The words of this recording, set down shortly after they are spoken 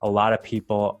a lot of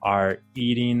people are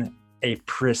eating a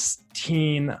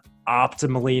pristine,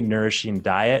 optimally nourishing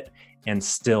diet and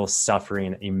still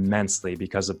suffering immensely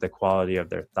because of the quality of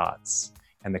their thoughts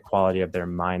and the quality of their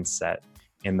mindset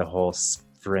in the whole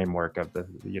framework of the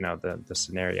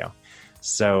scenario.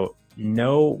 So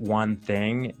no one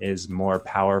thing is more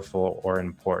powerful or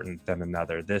important than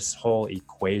another. This whole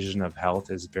equation of health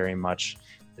is very much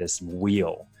this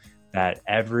wheel that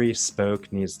every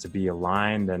spoke needs to be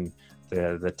aligned, and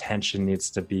the tension needs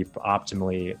to be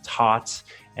optimally taut,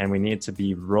 and we need to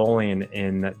be rolling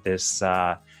in this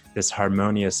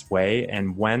harmonious way.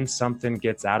 And when something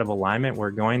gets out of alignment,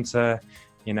 we're going to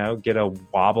get a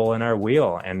wobble in our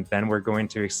wheel, and then we're going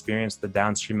to experience the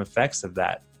downstream effects of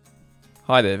that.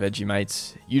 Hi there, Veggie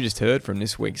Mates. You just heard from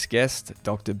this week's guest,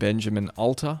 Dr. Benjamin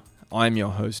Alter. I'm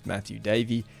your host, Matthew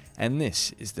Davey, and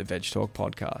this is the Veg Talk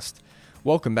Podcast.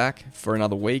 Welcome back for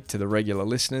another week to the regular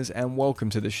listeners, and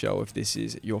welcome to the show if this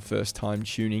is your first time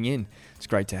tuning in. It's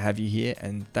great to have you here,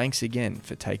 and thanks again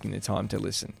for taking the time to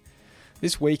listen.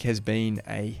 This week has been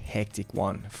a hectic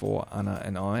one for Anna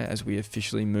and I as we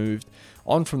officially moved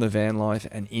on from the van life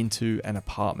and into an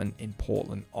apartment in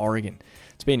Portland, Oregon.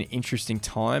 It's been an interesting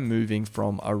time moving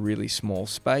from a really small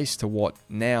space to what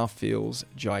now feels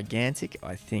gigantic.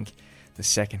 I think the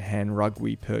second-hand rug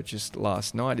we purchased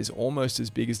last night is almost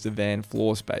as big as the van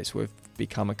floor space we've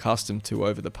become accustomed to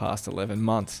over the past 11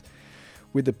 months.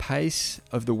 With the pace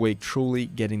of the week truly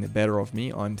getting the better of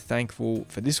me, I'm thankful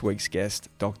for this week's guest,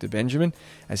 Dr. Benjamin,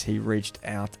 as he reached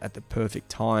out at the perfect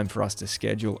time for us to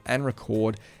schedule and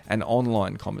record an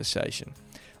online conversation.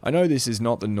 I know this is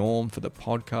not the norm for the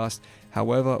podcast.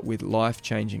 However, with life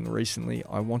changing recently,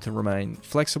 I want to remain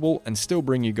flexible and still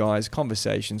bring you guys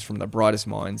conversations from the brightest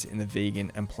minds in the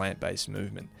vegan and plant-based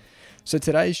movement. So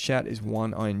today's chat is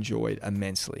one I enjoyed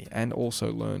immensely and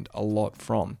also learned a lot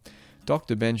from.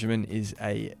 Dr. Benjamin is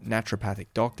a naturopathic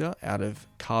doctor out of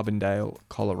Carbondale,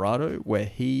 Colorado, where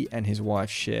he and his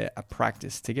wife share a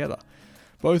practice together.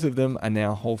 Both of them are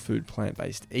now whole food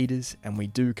plant-based eaters, and we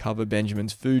do cover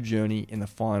Benjamin's food journey in the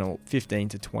final 15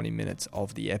 to 20 minutes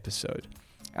of the episode.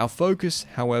 Our focus,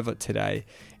 however, today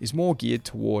is more geared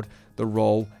toward the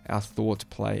role our thoughts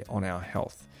play on our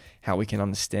health, how we can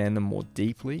understand them more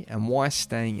deeply, and why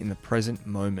staying in the present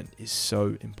moment is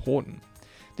so important.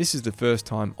 This is the first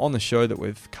time on the show that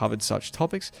we've covered such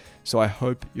topics, so I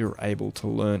hope you're able to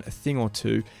learn a thing or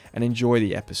two and enjoy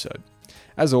the episode.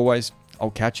 As always, I'll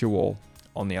catch you all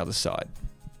on the other side.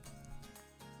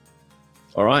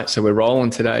 All right, so we're rolling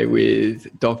today with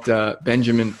Dr.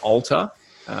 Benjamin Alter,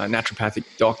 naturopathic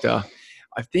doctor.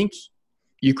 I think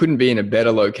you couldn't be in a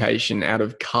better location out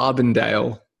of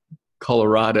Carbondale,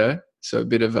 Colorado. So a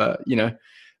bit of a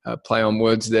play on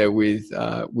words there with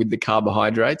the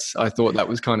carbohydrates. I thought that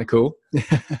was kind of cool.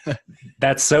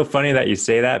 That's so funny that you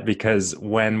say that, because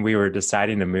when we were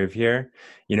deciding to move here,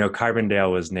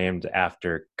 Carbondale was named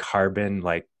after carbon,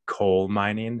 like coal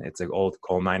mining. It's an old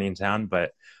coal mining town,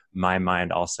 but my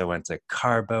mind also went to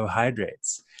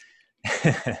carbohydrates.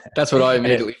 That's what I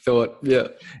immediately thought. Yeah.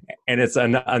 And it's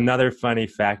another funny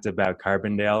fact about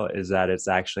Carbondale is that it's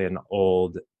actually an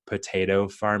old potato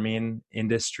farming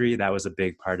industry. That was a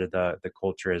big part of the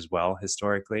culture as well,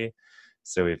 historically.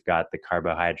 So we've got the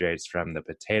carbohydrates from the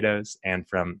potatoes and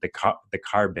from the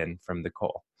carbon from the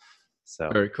coal. So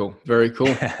very cool. Very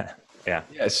cool. Yeah.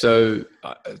 So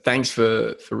thanks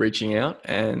for reaching out,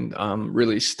 and I'm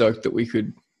really stoked that we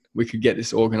could get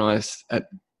this organized at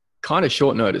kind of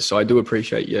short notice. So I do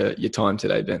appreciate your time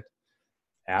today, Ben.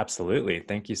 Absolutely.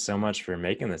 Thank you so much for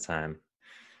making the time.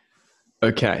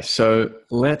 Okay, so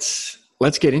let's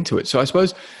get into it. So I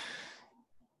suppose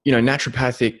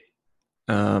naturopathic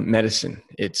medicine,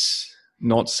 it's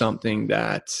not something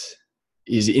that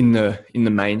is in the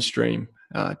mainstream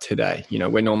today.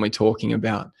 We're normally talking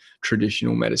about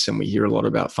traditional medicine. We hear a lot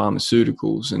about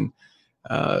pharmaceuticals and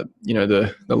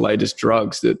the latest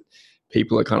drugs that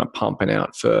people are kind of pumping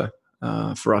out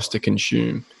for us to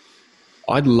consume.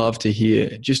 I'd love to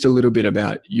hear just a little bit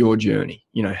about your journey,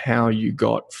 how you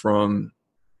got from,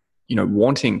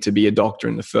 wanting to be a doctor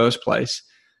in the first place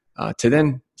to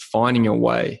then finding your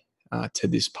way to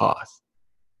this path.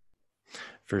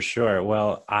 For sure.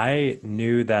 Well, I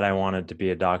knew that I wanted to be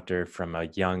a doctor from a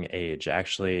young age,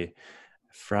 actually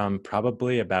from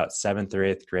probably about 7th or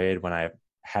 8th grade when I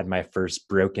had my first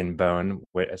broken bone.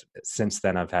 Since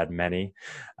then, I've had many.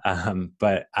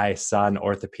 But I saw an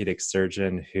orthopedic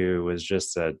surgeon who was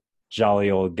just a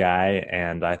jolly old guy.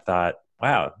 And I thought,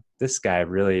 wow, this guy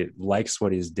really likes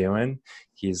what he's doing.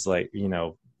 He's like,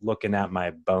 looking at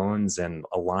my bones and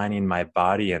aligning my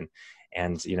body and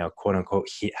quote unquote,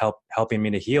 helping me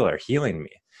to heal or healing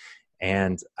me.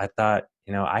 And I thought,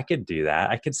 I could do that.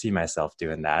 I could see myself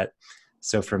doing that.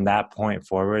 So from that point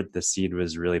forward, the seed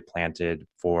was really planted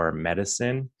for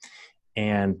medicine,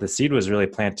 and the seed was really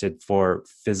planted for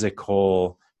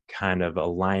physical kind of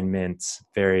alignment,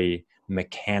 very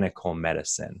mechanical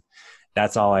medicine.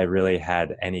 That's all I really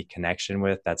had any connection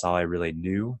with. That's all I really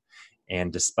knew.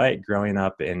 And despite growing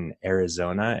up in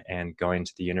Arizona and going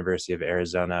to the University of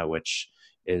Arizona, which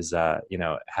is,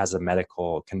 has a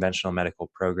conventional medical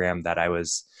program that I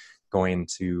was going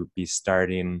to be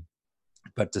starting.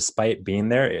 But despite being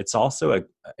there,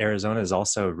 Arizona is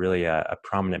also really a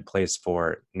prominent place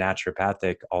for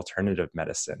naturopathic alternative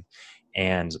medicine.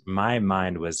 And my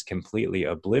mind was completely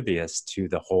oblivious to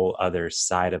the whole other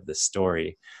side of the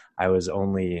story. I was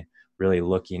only really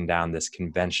looking down this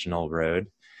conventional road.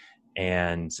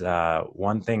 And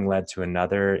one thing led to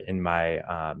another. In my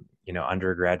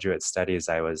undergraduate studies,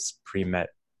 I was pre-med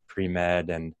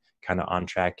and kind of on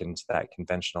track into that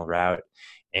conventional route.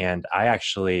 And I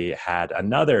actually had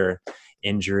another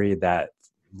injury that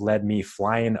led me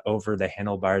flying over the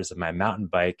handlebars of my mountain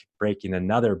bike, breaking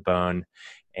another bone.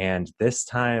 And this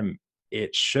time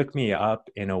it shook me up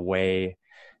in a way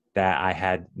that I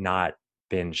had not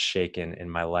been shaken in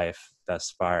my life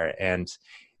thus far. And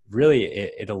really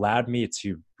it allowed me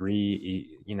to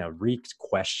re-question,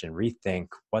 rethink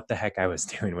what the heck I was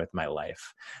doing with my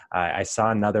life. I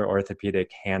saw another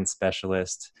orthopedic hand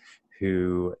specialist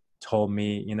who told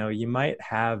me, you might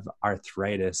have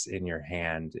arthritis in your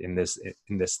hand, in this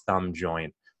thumb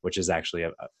joint, which is actually,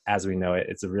 as we know it,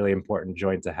 it's a really important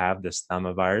joint to have, this thumb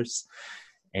of ours.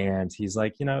 And he's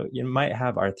like, you might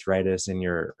have arthritis in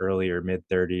your early or mid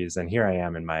 30s. And here I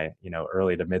am in my,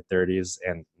 early to mid 30s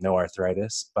and no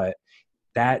arthritis. But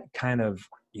that kind of,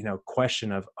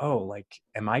 question of,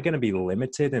 am I going to be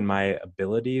limited in my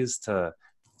abilities to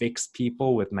fix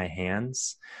people with my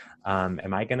hands?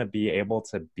 Am I going to be able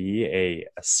to be a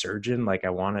surgeon like I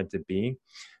wanted to be?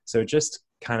 So just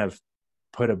kind of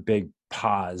put a big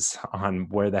pause on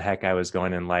where the heck I was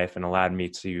going in life and allowed me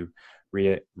to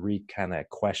kind of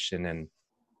question and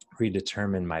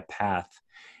redetermine my path.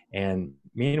 And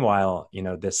meanwhile,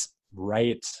 this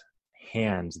right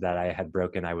hand that I had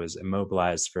broken, I was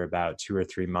immobilized for about 2 or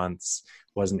 3 months,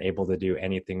 wasn't able to do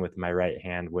anything with my right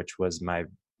hand, which was my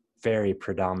very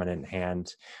predominant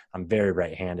hand. I'm very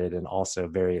right-handed and also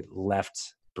very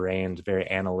left-brained, very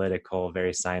analytical,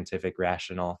 very scientific,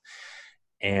 rational.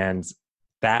 And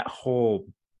that whole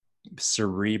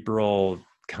cerebral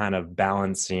kind of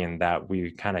balancing that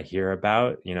we kind of hear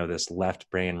about, this left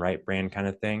brain, right brain kind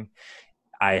of thing.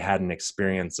 I had an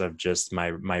experience of just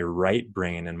my right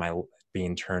brain and my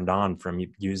being turned on from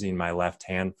using my left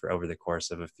hand for over the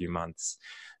course of a few months.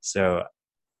 So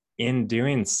in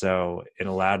doing so, it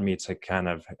allowed me to kind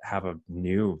of have a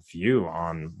new view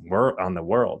on the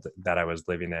world that I was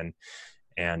living in.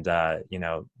 And,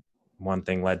 one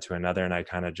thing led to another, and I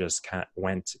kind of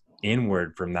went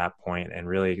inward from that point and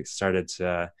really started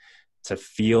to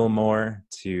feel more,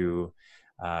 to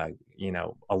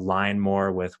align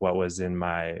more with what was in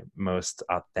my most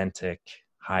authentic,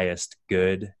 highest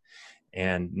good,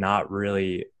 and not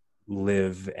really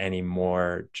live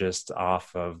anymore just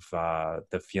off of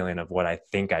the feeling of what I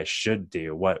think I should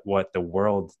do, what the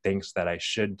world thinks that I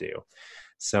should do.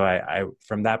 So I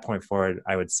from that point forward,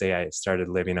 I would say I started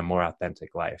living a more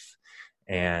authentic life.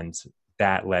 And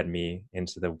that led me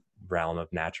into the realm of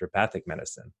naturopathic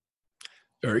medicine.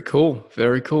 Very cool.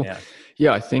 Very cool.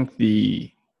 Yeah, I think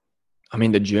the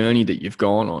journey that you've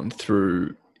gone on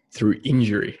through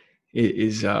injury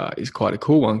is quite a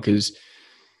cool one, because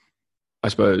I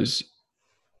suppose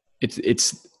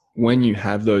it's when you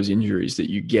have those injuries that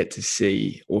you get to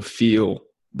see or feel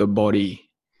the body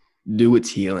do its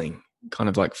healing kind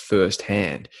of like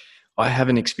firsthand. I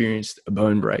haven't experienced a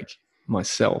bone break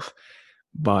myself,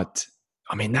 but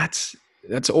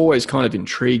that's always kind of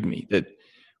intrigued me, that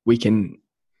we can,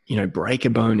 break a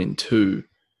bone in two,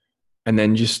 and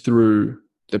then just through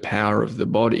the power of the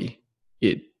body,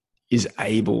 it is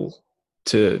able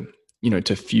to,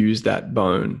 to fuse that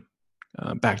bone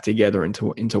back together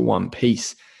into one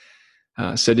piece.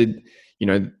 So did,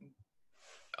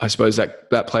 I suppose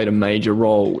that played a major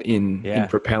role in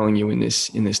propelling you in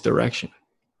this direction.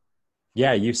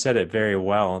 Yeah, you said it very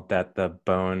well, that the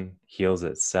bone heals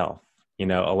itself. A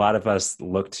lot of us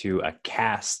look to a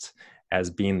cast as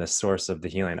being the source of the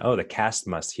healing. Oh, the cast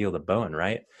must heal the bone,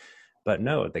 right? But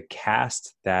no, the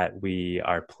cast that we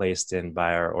are placed in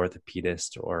by our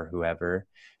orthopedist or whoever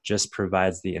just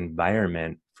provides the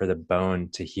environment for the bone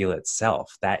to heal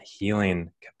itself. That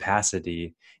healing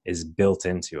capacity is built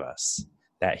into us.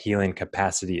 That healing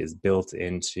capacity is built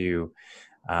into,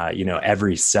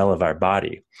 every cell of our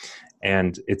body.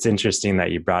 And it's interesting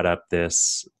that you brought up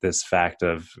this fact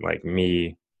of like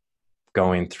me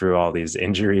going through all these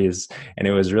injuries, and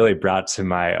it was really brought to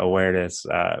my awareness.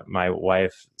 My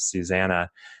wife, Susanna,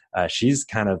 she's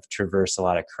kind of traversed a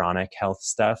lot of chronic health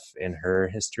stuff in her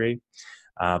history.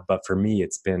 But for me,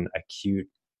 it's been acute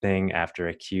thing after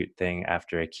acute thing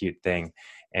after acute thing.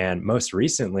 And most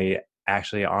recently,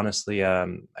 actually, honestly, I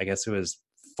guess it was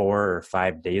 4 or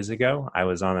 5 days ago, I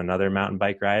was on another mountain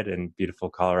bike ride in beautiful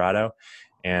Colorado,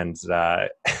 and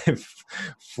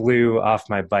flew off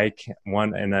my bike,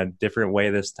 one in a different way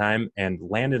this time, and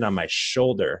landed on my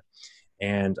shoulder.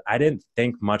 And I didn't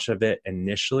think much of it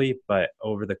initially, but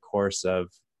over the course of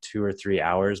 2 or 3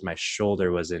 hours, my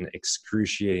shoulder was in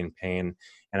excruciating pain.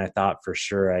 And I thought for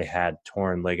sure I had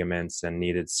torn ligaments and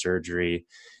needed surgery.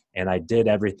 And I did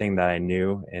everything that I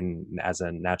knew as a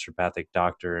naturopathic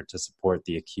doctor to support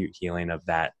the acute healing of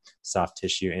that soft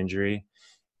tissue injury.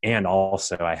 And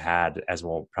also I had, as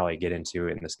we'll probably get into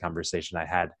in this conversation, I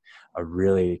had a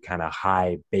really kind of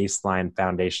high baseline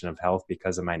foundation of health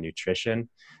because of my nutrition.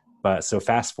 But so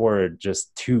fast forward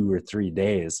just 2 or 3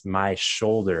 days, my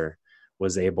shoulder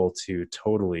was able to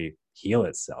totally heal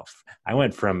itself. I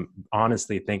went from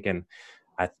honestly thinking,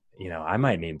 I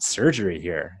might need surgery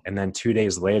here. And then 2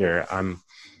 days later, I'm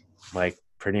like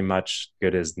pretty much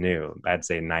good as new. I'd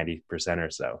say 90%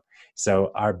 or so.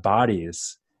 So our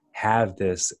bodies have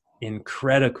this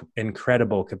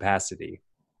incredible capacity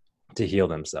to heal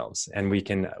themselves. And we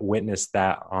can witness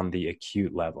that on the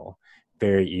acute level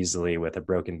very easily with a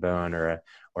broken bone or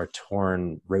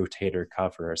torn rotator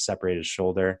cuff or a separated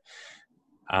shoulder.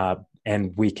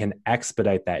 And we can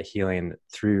expedite that healing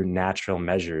through natural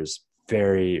measures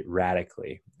very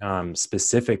radically.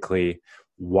 Specifically,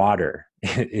 water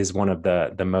is one of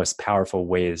the most powerful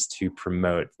ways to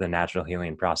promote the natural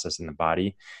healing process in the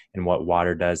body. And what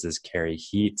water does is carry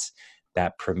heat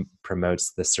that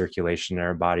promotes the circulation in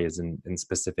our bodies in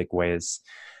specific ways.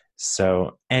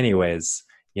 So anyways,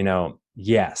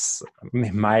 yes,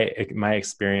 my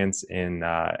experience in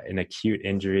acute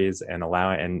injuries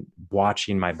and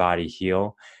watching my body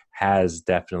heal has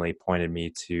definitely pointed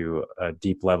me to a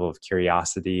deep level of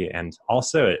curiosity, and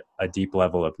also a deep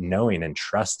level of knowing and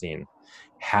trusting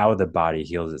how the body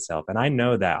heals itself. And I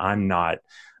know that I'm not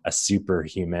a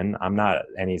superhuman. I'm not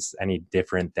any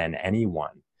different than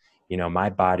anyone. My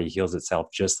body heals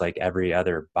itself just like every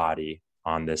other body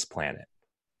on this planet.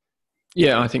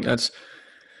 Yeah, I think that's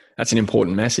an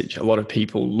important message. A lot of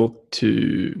people look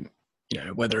to,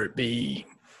 whether it be,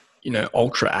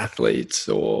 ultra athletes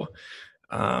or,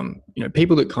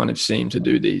 people that kind of seem to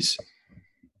do these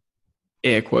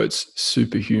air quotes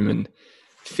superhuman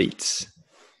feats,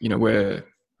 where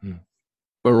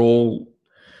we're all,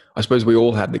 I suppose we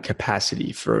all have the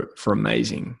capacity for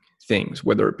amazing things,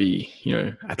 whether it be,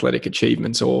 athletic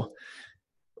achievements or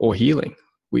healing.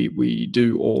 We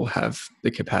do all have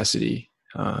the capacity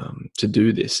to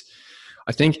do this.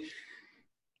 I think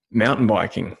mountain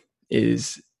biking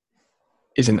is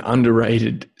an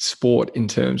underrated sport in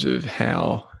terms of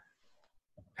how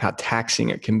taxing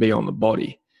it can be on the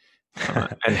body,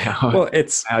 and how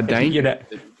how dangerous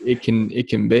it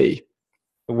can be.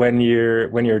 When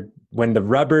the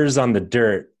rubber's on the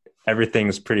dirt,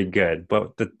 everything's pretty good.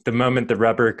 But the moment the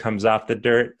rubber comes off the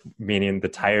dirt, meaning the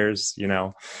tires,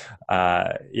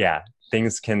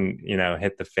 things can,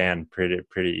 hit the fan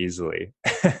pretty easily.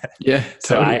 Yeah.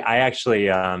 So totally. I actually,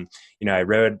 I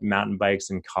rode mountain bikes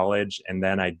in college, and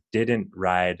then I didn't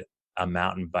ride a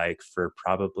mountain bike for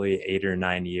probably 8 or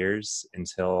 9 years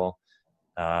until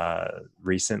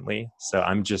recently. So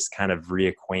I'm just kind of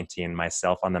reacquainting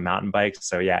myself on the mountain bike.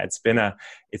 So yeah, it's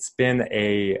been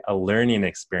a learning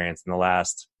experience in the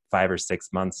last 5 or 6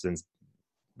 months since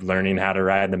learning how to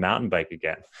ride the mountain bike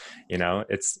again.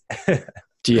 It's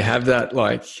Do you have that?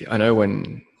 Like, I know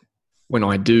when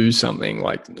I do something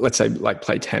like, let's say like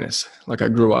play tennis, like I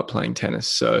grew up playing tennis.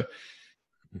 So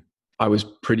I was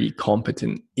pretty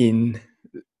competent in,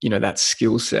 that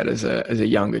skill set as a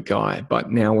younger guy.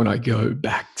 But now when I go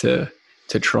back to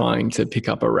trying to pick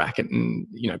up a racket and,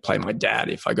 play my dad,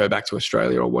 if I go back to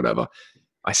Australia or whatever,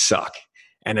 I suck.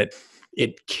 And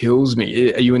it kills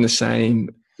me. Are you in the same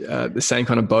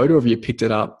kind of boat, or have you picked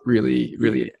it up really,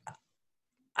 really?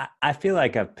 I feel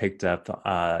like I've picked up,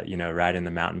 riding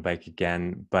the mountain bike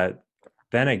again. But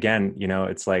then again,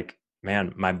 it's like,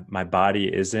 man, my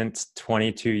body isn't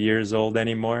 22 years old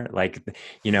anymore. Like,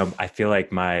 I feel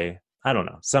like I don't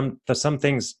know, some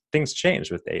things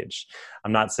change with age.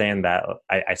 I'm not saying that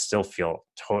I still feel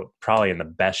probably in the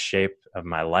best shape of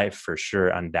my life for sure,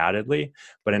 undoubtedly.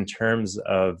 But in terms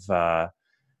of,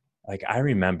 Like I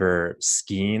remember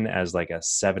skiing as like a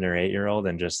 7 or 8 year old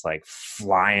and just like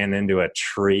flying into a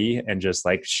tree and just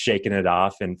like shaking it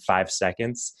off in 5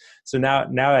 seconds. So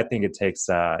now I think it takes,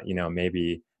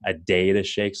 maybe a day to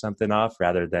shake something off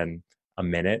rather than a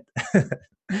minute.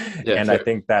 Yeah, And I fair.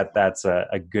 think that that's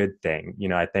a good thing.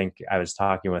 I think I was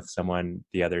talking with someone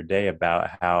the other day about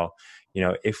how,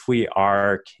 if we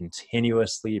are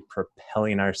continuously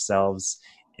propelling ourselves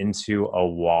into a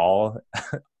wall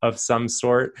of some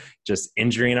sort, just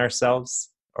injuring ourselves,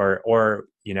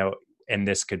 and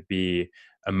this could be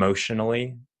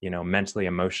emotionally, mentally,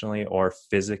 emotionally, or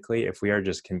physically. If we are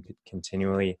just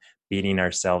continually beating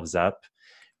ourselves up,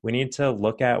 we need to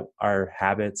look at our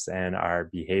habits and our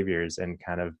behaviors and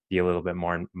kind of be a little bit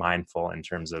more mindful in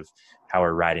terms of how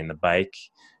we're riding the bike,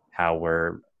 how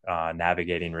we're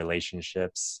navigating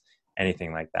relationships,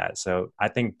 anything like that. So I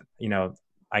think,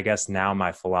 I guess now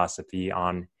my philosophy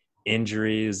on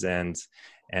injuries and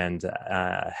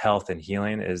health and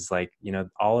healing is like,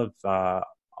 all of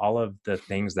the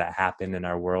things that happen in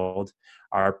our world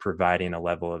are providing a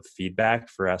level of feedback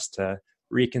for us to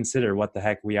reconsider what the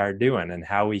heck we are doing and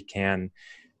how we can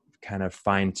kind of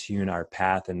fine tune our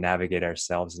path and navigate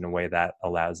ourselves in a way that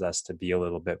allows us to be a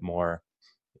little bit more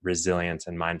resilient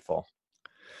and mindful.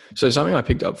 So something I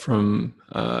picked up from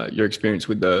your experience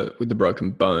with the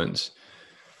broken bones,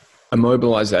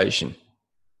 immobilization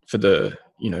for the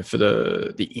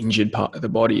injured part of the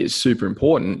body is super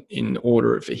important in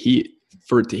order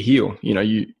for it to heal.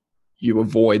 You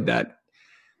avoid that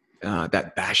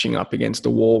bashing up against the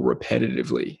wall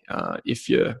repetitively. If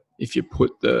you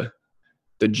put the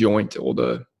joint or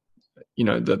the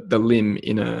limb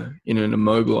in an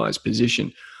immobilized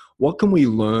position, what can we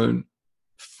learn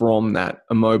from that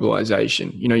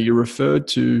immobilization? You referred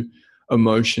to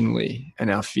emotionally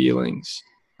and our feelings,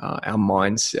 our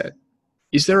mindset.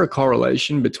 Is there a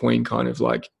correlation between kind of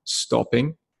like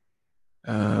stopping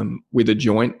with a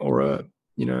joint or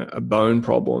a bone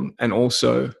problem and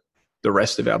also the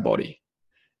rest of our body?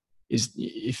 Does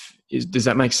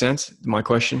that make sense? My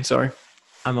question, sorry.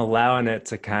 I'm allowing it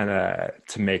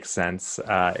to make sense.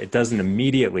 It doesn't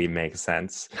immediately make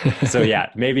sense. So yeah,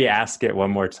 maybe ask it one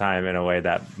more time in a way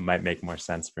that might make more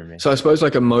sense for me. So I suppose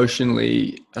like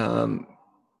emotionally,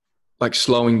 like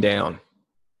slowing down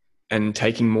and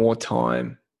taking more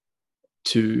time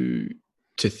to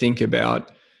think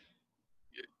about,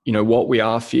 what we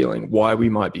are feeling, why we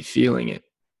might be feeling it,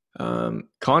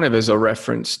 kind of as a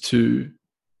reference to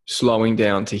slowing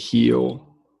down to heal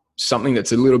something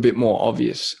that's a little bit more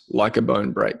obvious, like a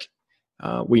bone break.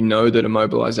 We know that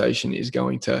immobilization is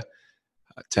going to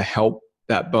help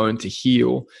that bone to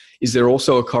heal. Is there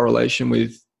also a correlation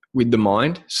with the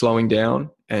mind slowing down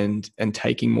and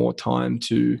taking more time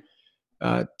to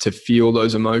feel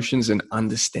those emotions and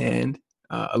understand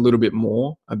a little bit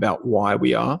more about why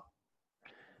we are?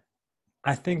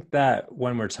 I think that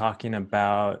when we're talking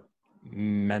about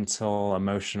mental,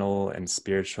 emotional, and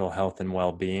spiritual health and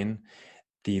well-being,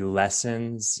 the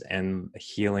lessons and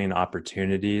healing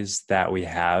opportunities that we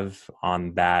have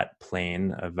on that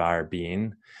plane of our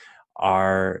being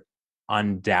are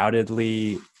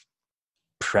undoubtedly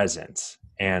present.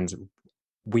 And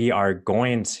we are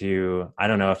going to, I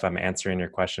don't know if I'm answering your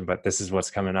question, but this is what's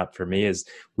coming up for me, is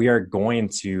we are going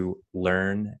to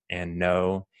learn and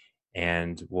know,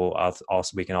 and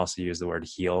we can also use the word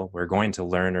heal. We're going to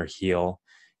learn or heal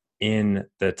in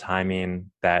the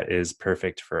timing that is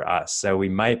perfect for us. So we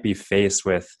might be faced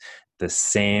with the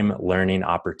same learning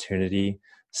opportunity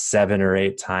 7 or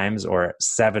 8 times or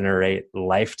 7 or 8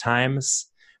 lifetimes,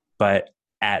 but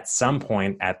at some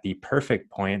point, at the perfect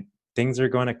point, things are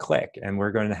going to click and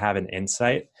we're going to have an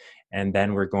insight, and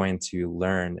then we're going to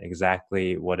learn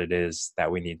exactly what it is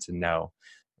that we need to know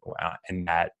in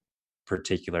that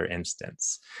particular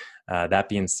instance. That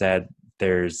being said,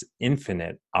 there's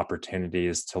infinite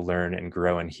opportunities to learn and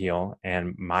grow and heal.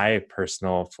 And my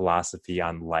personal philosophy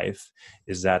on life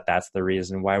is that that's the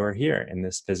reason why we're here in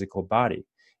this physical body,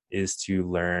 is to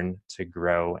learn, to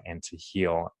grow, and to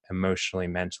heal emotionally,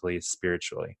 mentally,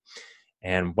 spiritually.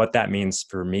 And what that means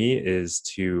for me is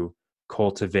to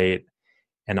cultivate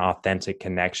an authentic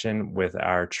connection with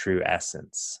our true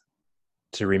essence,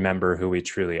 to remember who we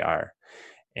truly are.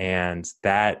 And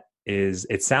that is,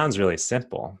 it sounds really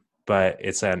simple, but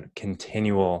it's a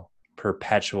continual,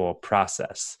 perpetual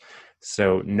process.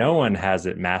 So no one has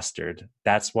it mastered.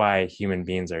 That's why human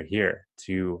beings are here,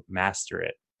 to master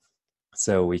it.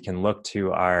 So we can look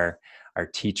to our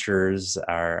teachers,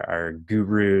 our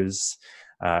gurus,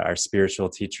 our spiritual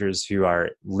teachers who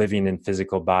are living in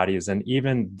physical bodies, and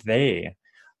even they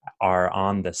are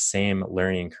on the same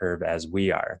learning curve as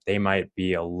we are. They might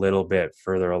be a little bit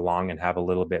further along and have a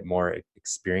little bit more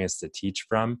experience to teach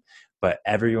from, but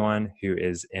everyone who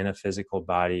is in a physical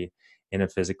body, in a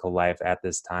physical life at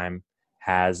this time,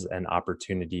 has an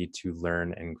opportunity to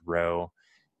learn and grow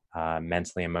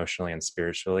mentally, emotionally, and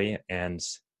spiritually. And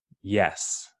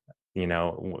yes,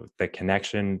 the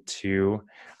connection to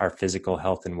our physical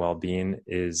health and well-being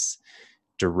is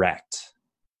direct.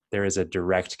 There is a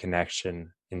direct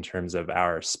connection in terms of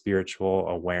our spiritual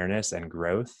awareness and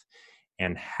growth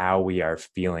and how we are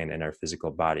feeling in our physical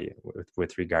body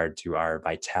with regard to our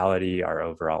vitality, our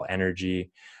overall energy,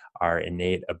 our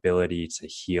innate ability to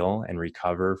heal and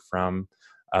recover from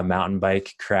a mountain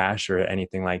bike crash or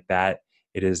anything like that.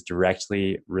 It is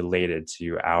directly related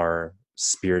to our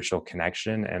spiritual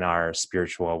connection and our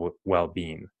spiritual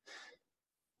well-being.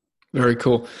 Very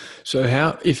cool. So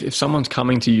how, if someone's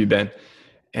coming to you, Ben,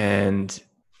 and,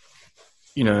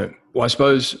 I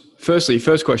suppose,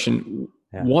 first question,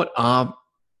 yeah. What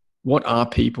are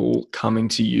people coming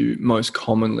to you most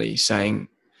commonly saying,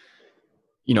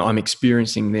 I'm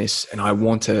experiencing this and I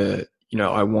want to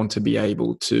be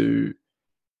able to,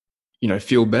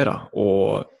 feel better,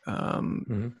 or,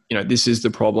 this is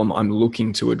the problem I'm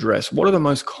looking to address. What are the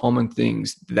most common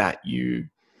things that you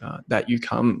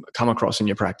come across in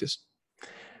your practice?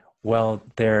 Well,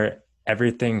 they're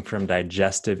everything from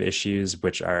digestive issues,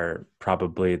 which are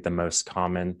probably the most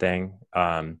common thing,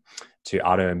 to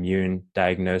autoimmune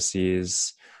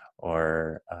diagnoses,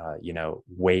 or,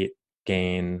 weight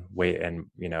gain, weight and,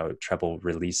 trouble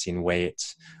releasing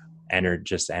weight,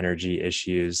 energy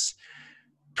issues.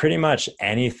 Pretty much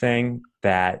anything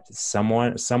that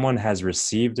someone has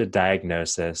received a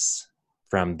diagnosis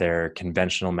from their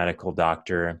conventional medical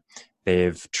doctor.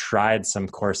 They've tried some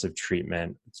course of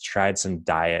treatment, tried some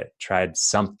diet, tried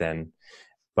something,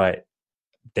 but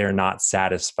they're not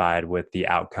satisfied with the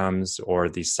outcomes or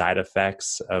the side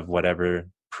effects of whatever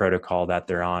protocol that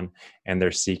they're on. And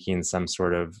they're seeking some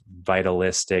sort of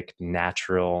vitalistic,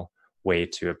 natural way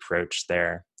to approach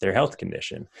their health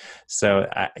condition. So,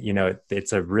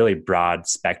 it's a really broad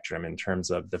spectrum in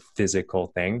terms of the physical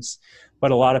things,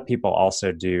 but a lot of people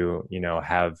also do,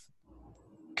 have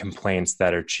complaints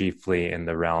that are chiefly in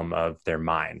the realm of their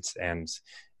minds and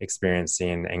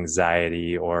experiencing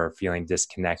anxiety or feeling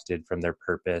disconnected from their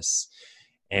purpose.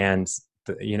 And,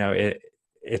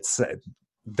 it's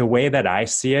the way that I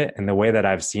see it, and the way that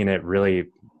I've seen it really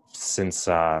since,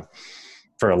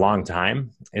 for a long time,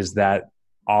 is that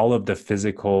all of the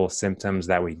physical symptoms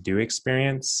that we do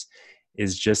experience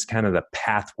is just kind of the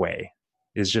pathway,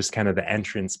 is just kind of the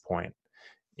entrance point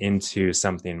into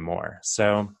something more.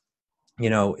 So,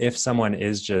 if someone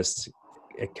is just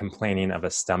complaining of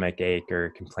a stomach ache or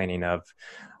complaining of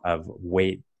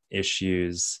weight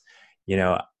issues,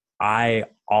 I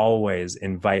always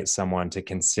invite someone to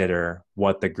consider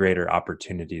what the greater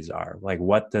opportunities are. Like,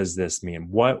 what does this mean?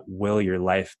 What will your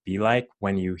life be like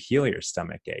when you heal your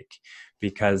stomach ache?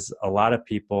 Because a lot of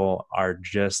people are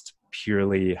just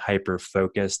purely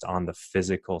hyper-focused on the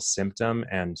physical symptom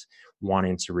and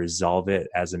wanting to resolve it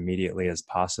as immediately as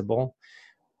possible.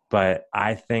 But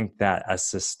I think that a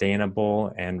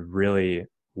sustainable and really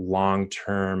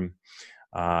long-term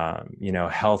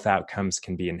health outcomes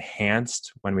can be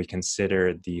enhanced when we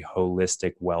consider the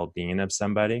holistic well-being of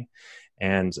somebody.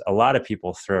 And a lot of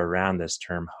people throw around this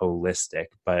term holistic,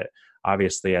 but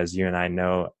obviously, as you and I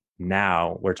know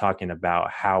now, we're talking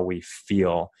about how we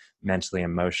feel mentally,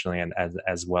 emotionally, and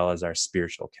as well as our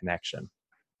spiritual connection.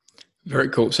 Very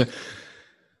cool. So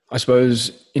I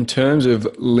suppose in terms of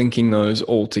linking those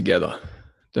all together,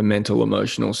 the mental,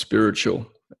 emotional, spiritual,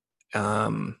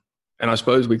 and I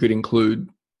suppose we could include,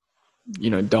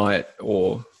 diet,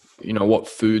 or, what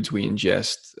foods we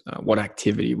ingest, what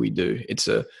activity we do. It's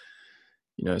a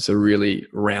really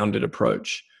rounded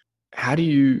approach. How do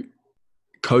you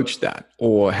coach that,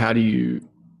 or how do you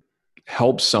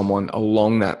help someone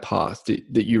along that path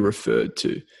that you referred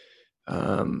to?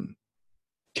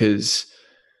 Because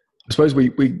I suppose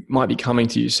we might be coming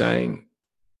to you saying,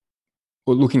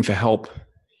 we're looking for help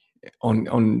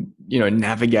on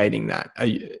navigating that.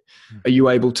 Are you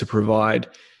able to provide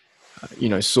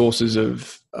sources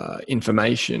of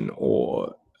information,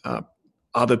 or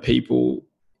other people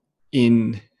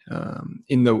in the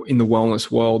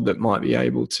wellness world that might be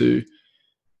able to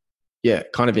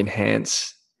kind of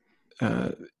enhance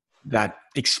that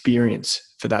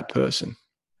experience for that person?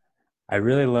 I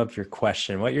really love your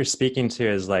question. What you're speaking to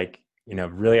is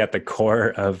really at the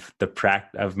core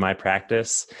of my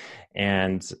practice.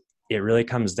 And it really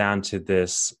comes down to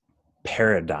this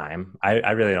paradigm.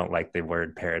 I really don't like the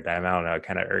word paradigm. I don't know, it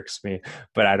kind of irks me,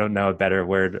 but I don't know a better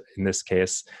word in this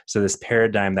case. So this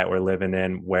paradigm that we're living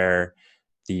in, where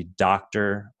the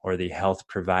doctor or the health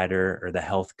provider or the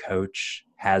health coach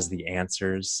has the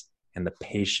answers and the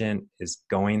patient is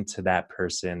going to that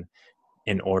person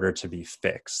in order to be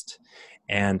fixed.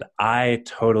 And I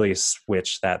totally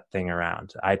switch that thing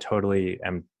around. I totally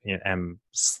am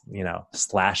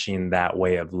slashing that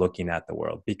way of looking at the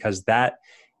world, because that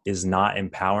is not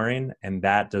empowering, and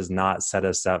that does not set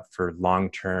us up for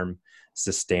long-term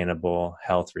sustainable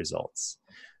health results.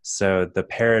 So the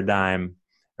paradigm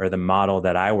or the model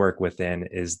that I work within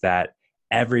is that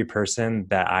every person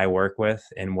that I work with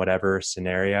in whatever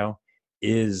scenario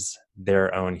is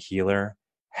their own healer,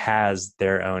 has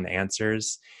their own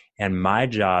answers. And my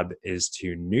job is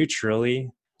to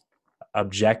neutrally,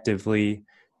 objectively,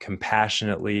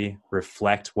 compassionately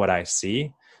reflect what I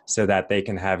see, so that they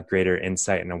can have greater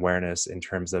insight and awareness in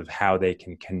terms of how they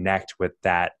can connect with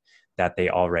that they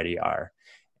already are.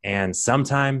 And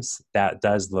sometimes that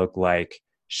does look like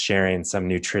sharing some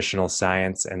nutritional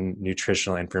science and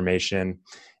nutritional information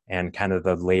and kind of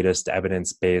the latest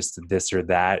evidence-based this or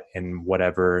that in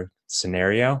whatever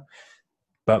scenario.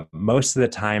 But most of the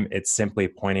time, it's simply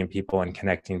pointing people and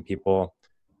connecting people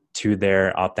to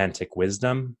their authentic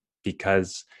wisdom,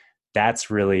 because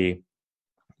that's really,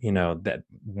 that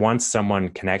once someone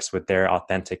connects with their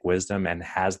authentic wisdom and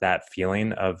has that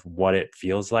feeling of what it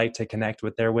feels like to connect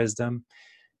with their wisdom,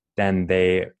 then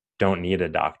they don't need a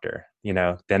doctor,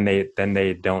 then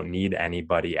they don't need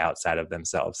anybody outside of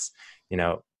themselves.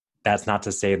 That's not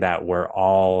to say that we're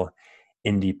all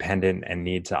independent and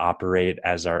need to operate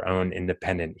as our own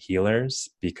independent healers,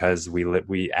 because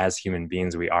we as human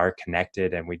beings, we are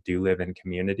connected and we do live in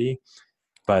community.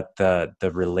 But the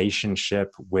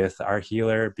relationship with our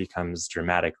healer becomes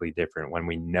dramatically different when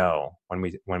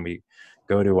we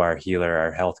go to our healer,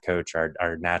 our health coach, our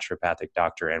naturopathic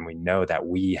doctor, and we know that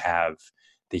we have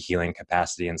the healing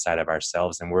capacity inside of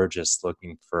ourselves, and we're just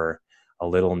looking for a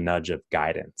little nudge of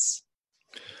guidance.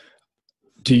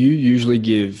 Do you usually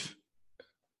give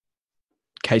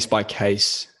case by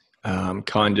case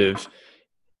kind of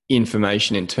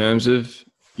information in terms of,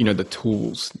 the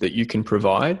tools that you can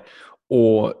provide,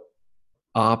 or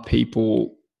are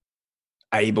people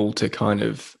able to kind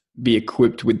of be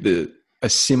equipped with a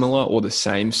similar or the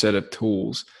same set of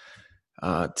tools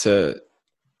to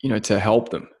help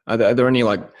them? Are there any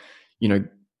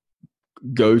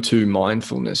go-to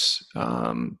mindfulness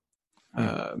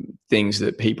things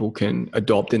that people can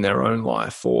adopt in their own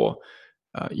life, or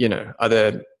are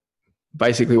there,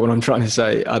 basically what I'm trying to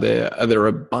say, are there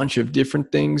a bunch of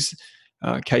different things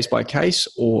case by case,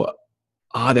 or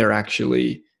are there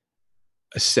actually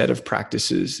a set of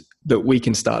practices that we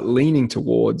can start leaning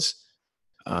towards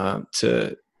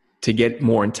to get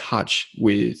more in touch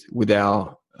with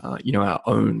our our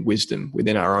own wisdom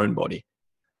within our own body?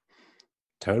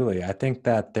 Totally. I think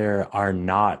that there are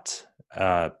not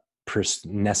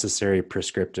necessary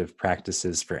prescriptive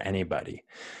practices for anybody.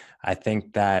 I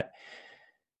think that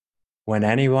when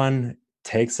anyone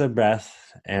takes a breath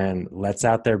and lets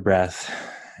out their breath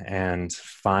and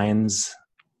finds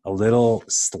a little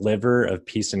sliver of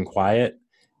peace and quiet,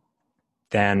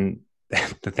 then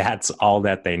that's all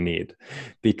that they need.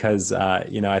 Because,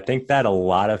 I think that a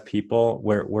lot of people,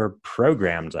 we're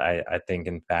programmed, I think,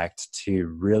 in fact, to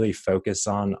really focus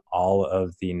on all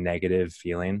of the negative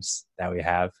feelings that we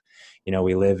have.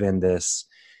 We live in this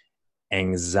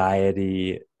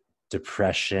anxiety,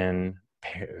 depression,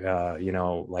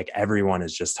 like everyone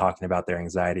is just talking about their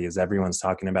anxieties, everyone's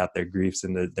talking about their griefs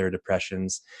and their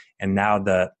depressions. And now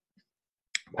the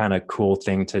kind of cool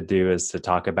thing to do is to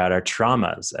talk about our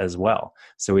traumas as well.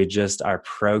 So we just are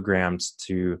programmed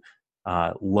to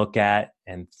look at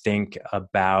and think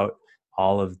about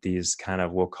all of these kind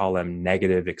of, we'll call them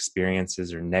negative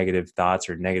experiences or negative thoughts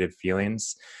or negative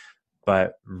feelings.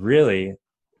 But really,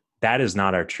 that is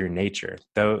not our true nature.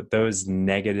 Those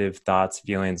negative thoughts,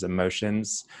 feelings,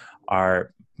 emotions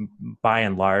are by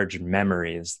and large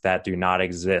memories that do not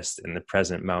exist in the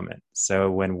present moment. So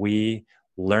when we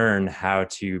learn how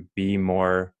to be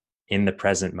more in the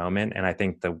present moment, and I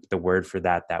think the word for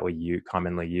that we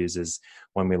commonly use is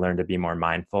when we learn to be more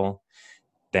mindful,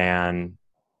 then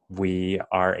we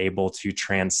are able to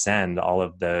transcend all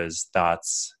of those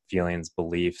thoughts, feelings,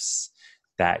 beliefs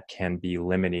that can be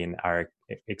limiting our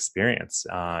experience,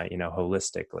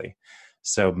 holistically.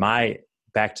 So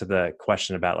back to the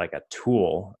question about like a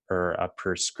tool or a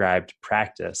prescribed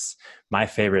practice, my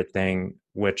favorite thing,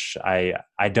 which I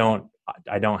don't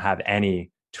have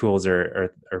any tools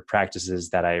or practices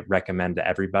that I recommend to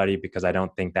everybody, because I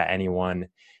don't think that anyone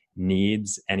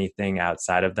needs anything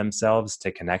outside of themselves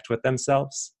to connect with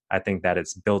themselves. I think that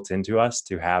it's built into us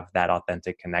to have that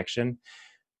authentic connection.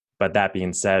 But that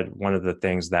being said, one of the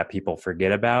things that people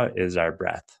forget about is our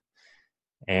breath.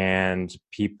 And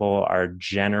people are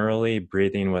generally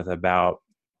breathing with about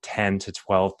 10 to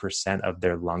 12% of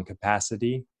their lung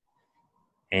capacity.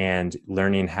 And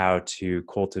learning how to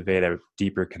cultivate a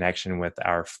deeper connection with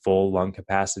our full lung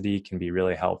capacity can be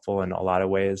really helpful in a lot of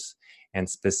ways. And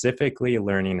specifically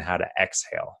learning how to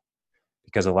exhale.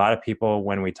 Because a lot of people,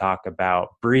 when we talk about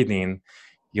breathing,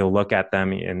 you'll look at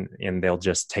them and they'll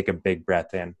just take a big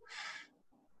breath in.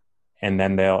 And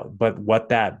then but what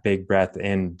that big breath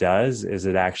in does is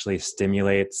it actually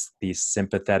stimulates the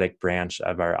sympathetic branch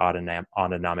of our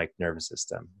autonomic nervous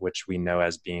system, which we know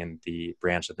as being the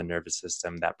branch of the nervous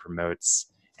system that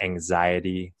promotes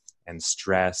anxiety and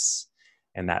stress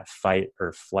and that fight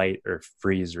or flight or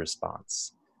freeze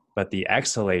response. But the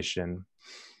exhalation,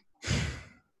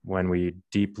 when we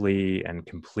deeply and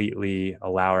completely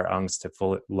allow our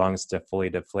lungs to fully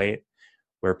deflate,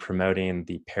 we're promoting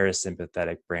the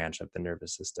parasympathetic branch of the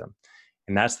nervous system.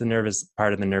 And that's the nervous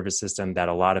part of the nervous system that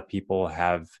a lot of people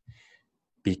have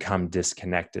become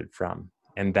disconnected from.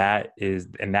 And that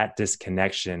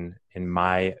disconnection, in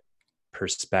my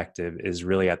perspective, is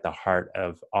really at the heart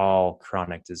of all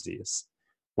chronic disease.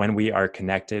 When we are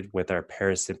connected with our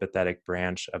parasympathetic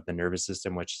branch of the nervous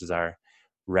system, which is our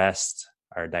rest,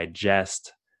 our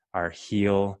digest, our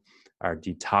heal, our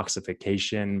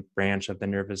detoxification branch of the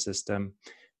nervous system,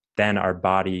 then our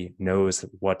body knows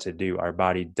what to do. Our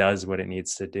body does what it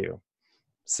needs to do.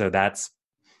 So that's,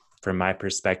 from my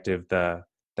perspective, the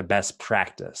best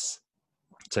practice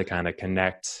to kind of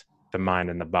connect the mind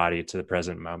and the body to the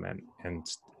present moment and,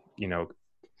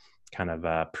 kind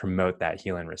of promote that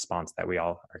healing response that we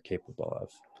all are capable of.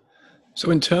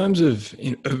 So in terms of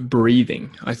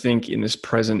breathing, I think in this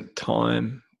present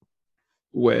time,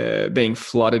 we're being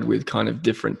flooded with kind of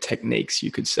different techniques,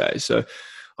 you could say. So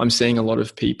I'm seeing a lot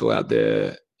of people out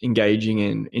there engaging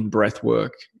in breath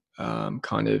work,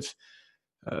 classes.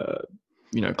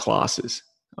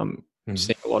 I'm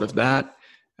seeing a lot of that.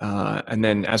 And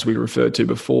then, as we referred to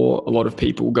before, a lot of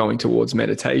people going towards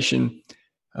meditation.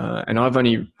 And I've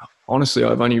only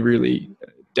really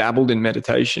dabbled in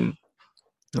meditation,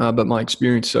 but my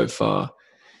experience so far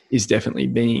is definitely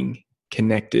being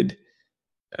connected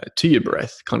to your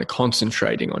breath, kind of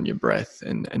concentrating on your breath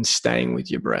and staying with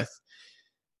your breath.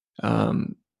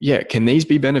 Can these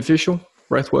be beneficial?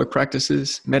 Breathwork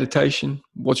practices, meditation?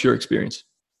 What's your experience?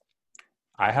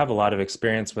 I have a lot of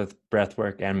experience with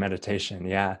breathwork and meditation.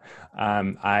 Yeah.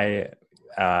 I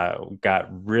got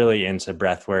really into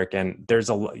breathwork, and there's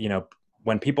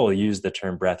when people use the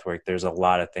term breathwork, there's a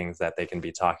lot of things that they can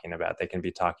be talking about. They can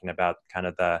be talking about kind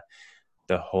of the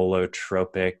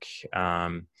holotropic,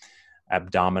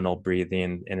 abdominal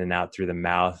breathing in and out through the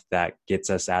mouth that gets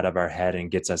us out of our head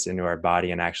and gets us into our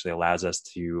body and actually allows us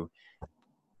to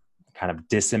kind of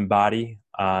disembody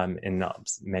in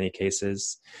many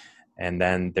cases. And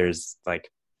then there's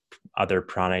like other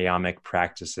pranayamic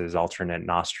practices, alternate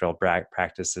nostril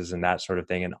practices, and that sort of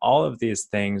thing. And all of these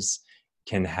things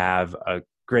can have a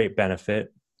great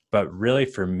benefit. But really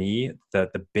for me, the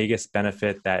biggest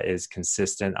benefit that is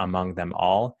consistent among them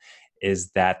all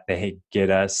is that they get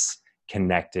us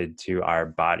connected to our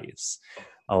bodies.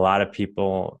 A lot of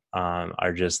people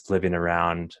are just living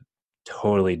around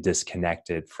totally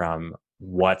disconnected from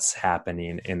what's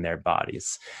happening in their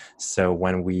bodies. So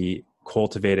when we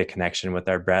cultivate a connection with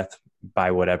our breath,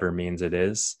 by whatever means it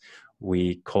is,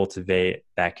 we cultivate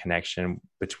that connection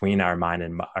between our mind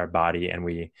and our body, and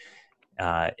we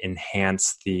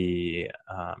enhance the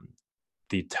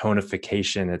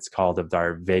tonification, it's called, of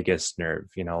our vagus nerve.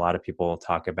 A lot of people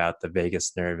talk about the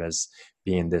vagus nerve as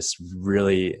being this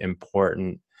really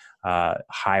important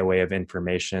highway of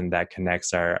information that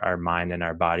connects our mind and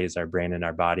our bodies, our brain and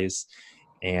our bodies.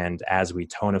 And as we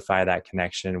tonify that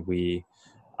connection, we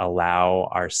allow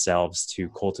ourselves to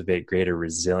cultivate greater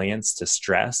resilience to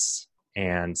stress.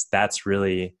 And that's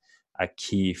really a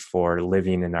key for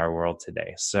living in our world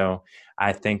today. So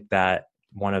I think that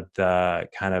one of the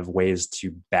kind of ways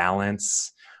to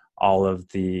balance all of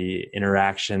the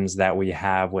interactions that we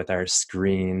have with our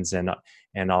screens and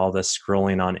all the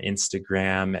scrolling on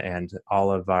Instagram and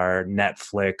all of our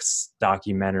Netflix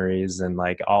documentaries and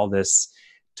like all this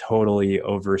totally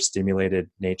overstimulated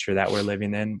nature that we're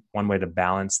living in, one way to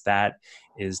balance that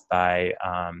is by,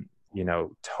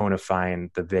 tonifying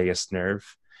the vagus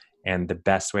nerve. And the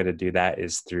best way to do that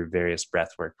is through various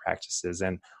breathwork practices.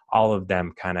 And all of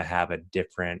them kind of have a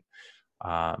different,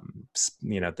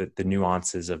 the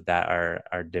nuances of that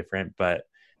are different. But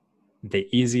The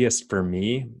easiest for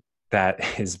me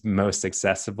that is most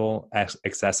accessible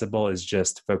is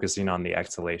just focusing on the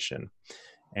exhalation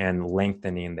and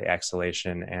lengthening the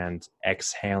exhalation and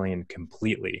exhaling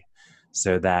completely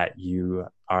so that you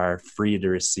are free to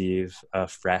receive a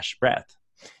fresh breath,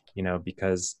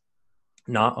 because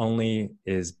not only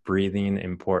is breathing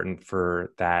important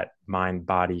for that mind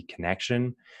body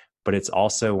connection, but it's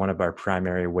also one of our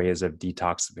primary ways of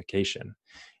detoxification.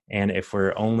 And if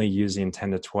we're only using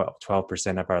 10 to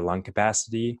 12% of our lung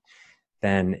capacity,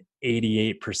 then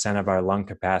 88% of our lung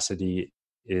capacity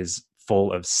is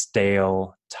full of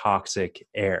stale, toxic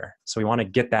air. So we want to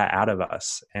get that out of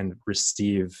us and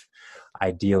receive,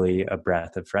 ideally, a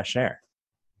breath of fresh air.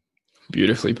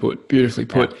 Beautifully put. Beautifully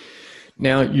put. Yeah.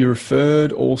 Now, you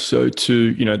referred also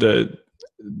to,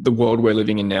 the world we're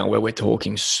living in now, where we're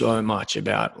talking so much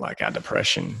about like our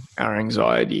depression, our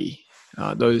anxiety,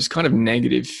 those kind of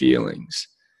negative feelings.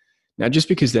 Now, just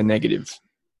because they're negative,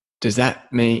 does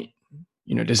that mean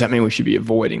we should be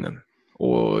avoiding them?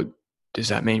 Or does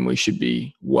that mean we should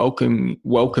be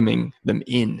welcoming them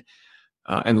in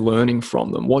and learning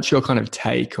from them? What's your kind of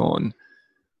take on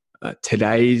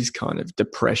today's kind of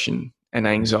depression and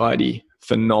anxiety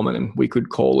phenomenon, we could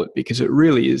call it, because it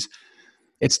really is,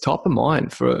 it's top of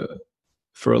mind for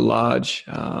a large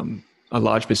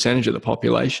percentage of the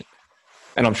population.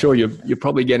 And I'm sure you're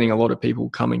probably getting a lot of people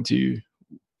coming to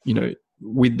you,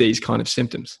 with these kind of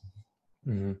symptoms.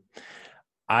 Mm-hmm.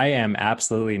 I am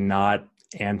absolutely not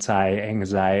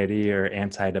anti-anxiety or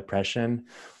anti-depression.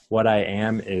 What I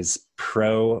am is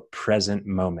pro-present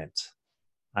moment.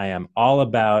 I am all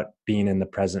about being in the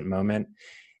present moment.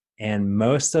 And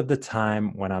most of the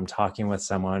time when I'm talking with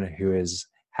someone who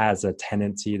has a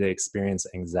tendency to experience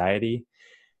anxiety,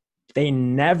 they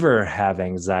never have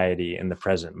anxiety in the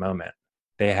present moment.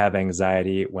 They have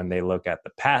anxiety when they look at the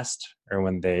past or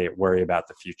when they worry about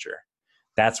the future.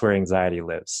 That's where anxiety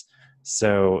lives.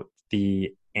 So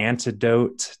the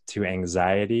antidote to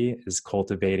anxiety is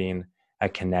cultivating a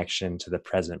connection to the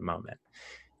present moment.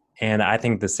 And I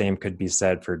think the same could be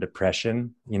said for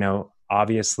depression.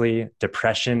 Obviously,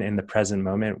 depression in the present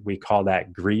moment, we call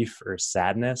that grief or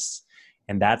sadness.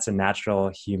 And that's a natural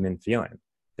human feeling.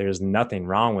 There's nothing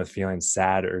wrong with feeling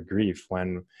sad or grief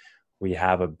when we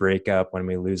have a breakup, when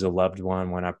we lose a loved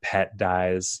one, when our pet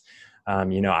dies.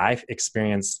 I've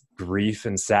experienced grief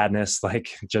and sadness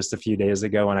like just a few days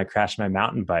ago when I crashed my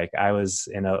mountain bike. I was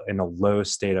in a low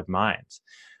state of mind.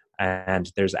 And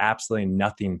there's absolutely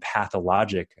nothing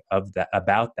pathologic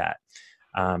about that.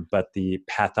 But the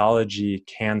pathology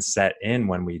can set in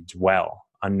when we dwell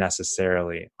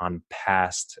unnecessarily on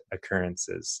past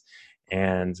occurrences.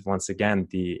 And once again,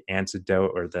 the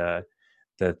antidote or the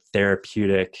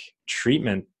therapeutic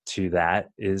treatment to that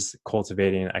is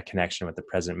cultivating a connection with the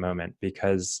present moment,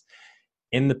 because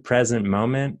in the present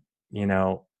moment,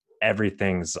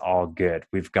 everything's all good.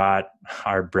 We've got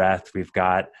our breath, we've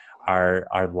got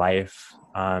our life,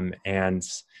 and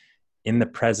in the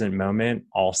present moment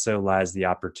also lies the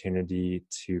opportunity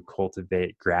to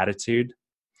cultivate gratitude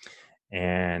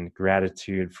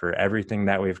for everything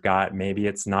that we've got. Maybe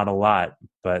it's not a lot,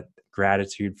 but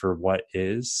gratitude for what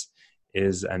is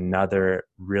another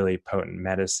really potent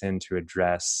medicine to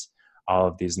address all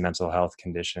of these mental health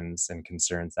conditions and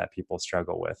concerns that people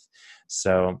struggle with.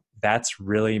 So that's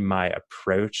really my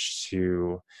approach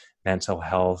to mental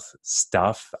health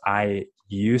stuff. I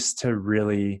used to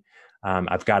really,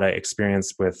 I've got an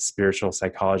experience with spiritual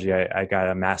psychology. I got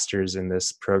a master's in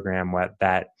this program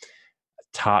that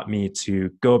taught me to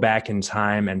go back in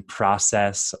time and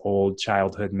process old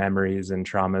childhood memories and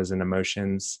traumas and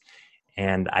emotions.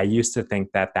 And I used to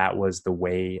think that was the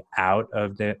way out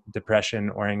of the depression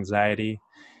or anxiety.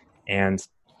 And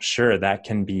sure, that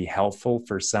can be helpful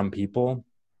for some people,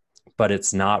 but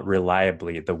it's not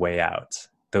reliably the way out.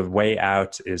 The way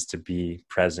out is to be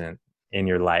present in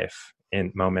your life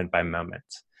in moment by moment.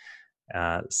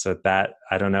 So that,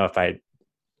 I don't know if I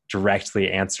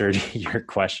directly answered your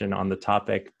question on the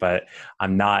topic, but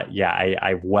I'm not,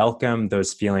 I welcome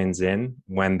those feelings in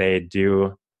when they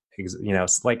do,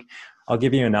 like, I'll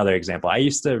give you another example. I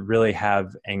used to really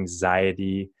have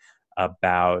anxiety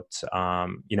about,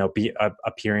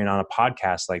 appearing on a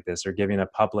podcast like this or giving a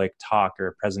public talk or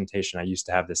a presentation. I used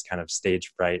to have this kind of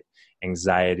stage fright,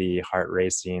 anxiety, heart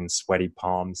racing, sweaty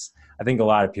palms. I think a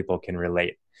lot of people can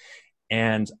relate.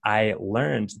 And I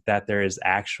learned that there is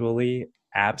actually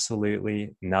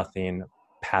absolutely nothing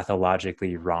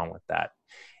pathologically wrong with that.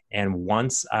 And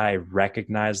once I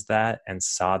recognized that and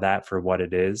saw that for what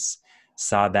it is,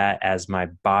 saw that as my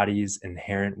body's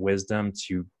inherent wisdom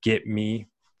to get me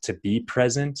to be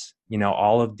present,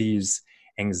 all of these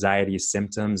anxiety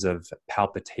symptoms of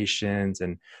palpitations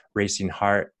and racing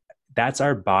heart, that's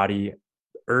our body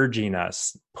urging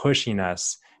us, pushing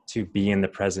us to be in the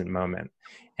present moment.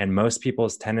 And most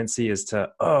people's tendency is to,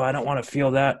 oh, I don't want to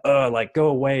feel that. Oh, like go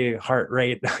away, heart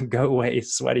rate, go away,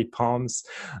 sweaty palms.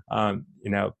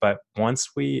 But once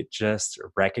we just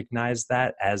recognize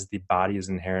that as the body's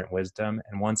inherent wisdom,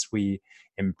 and once we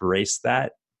embrace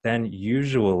that, then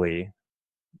usually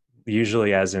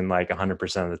as in like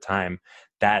 100% of the time,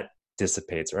 that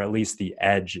dissipates, or at least the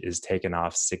edge is taken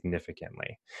off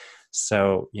significantly.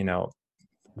 So,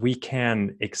 we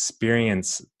can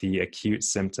experience the acute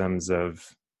symptoms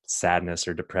of sadness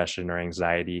or depression or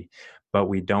anxiety, but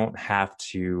we don't have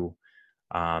to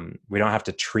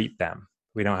treat them.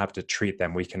 We don't have to treat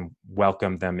them. We can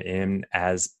welcome them in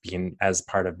as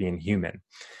part of being human,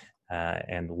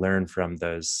 and learn from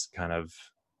those kind of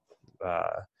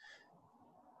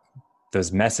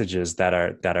those messages that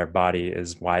our body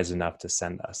is wise enough to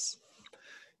send us.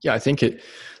 Yeah, I think it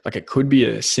could be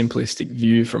a simplistic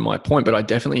view from my point, but I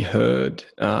definitely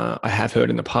I have heard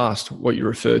in the past what you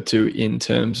referred to in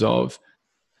terms of,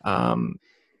 kind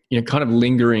of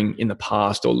lingering in the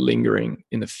past or lingering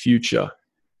in the future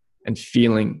and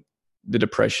feeling the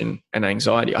depression and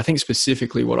anxiety. I think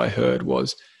specifically what I heard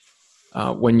was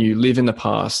when you live in the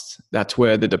past, that's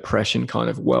where the depression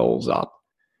kind of wells up.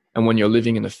 And when you're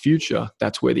living in the future,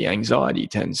 that's where the anxiety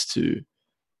tends to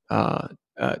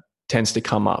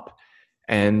come up.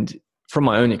 And from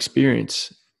my own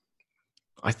experience,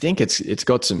 I think it's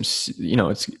got some,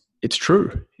 it's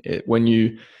true. When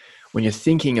you're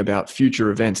thinking about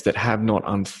future events that have not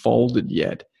unfolded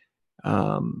yet,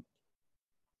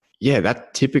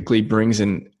 that typically brings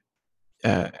an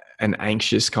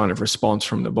anxious kind of response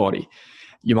from the body.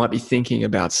 You might be thinking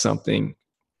about something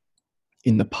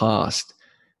in the past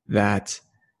that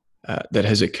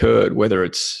has occurred, whether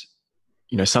it's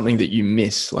something that you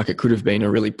miss, like it could have been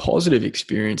a really positive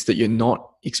experience that you're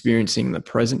not experiencing in the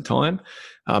present time,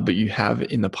 but you have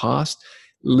in the past.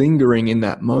 Lingering in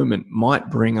that moment might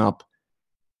bring up,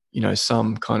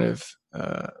 some kind of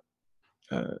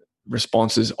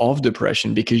responses of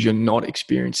depression because you're not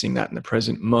experiencing that in the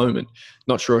present moment.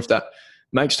 Not sure if that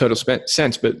makes total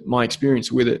sense, but my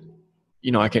experience with it,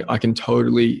 I can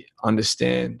totally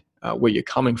understand where you're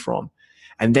coming from,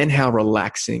 and then how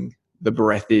relaxing the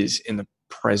breath is in the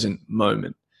present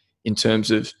moment in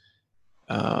terms of,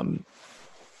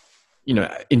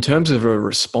 in terms of a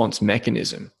response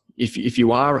mechanism. If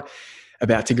you are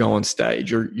about to go on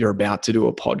stage or you're about to do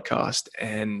a podcast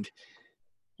and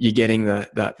you're getting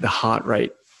the heart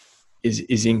rate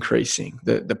is increasing,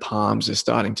 the palms are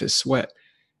starting to sweat.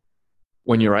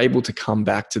 When you're able to come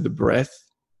back to the breath,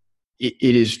 it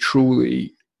is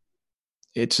truly,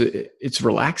 it's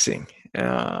relaxing.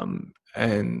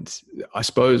 And I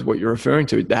suppose what you're referring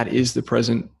to, that is the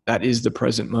present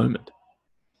moment.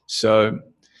 So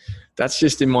that's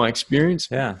just in my experience.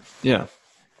 Yeah. Yeah.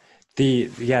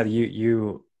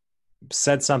 You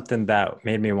said something that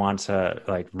made me want to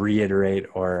like reiterate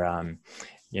or,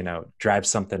 drive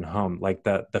something home. Like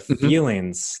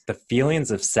the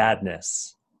feelings of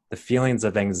sadness, the feelings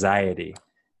of anxiety,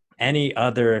 any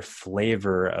other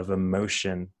flavor of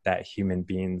emotion that human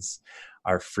beings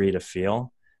are free to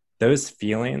feel. Those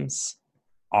feelings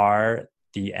are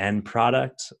the end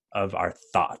product of our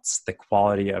thoughts, the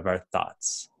quality of our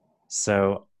thoughts.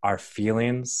 So our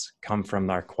feelings come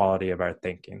from our quality of our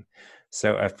thinking.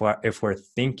 So if we're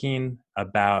thinking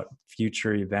about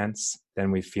future events,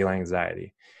 then we feel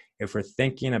anxiety. If we're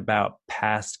thinking about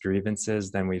past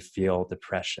grievances, then we feel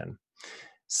depression.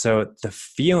 So the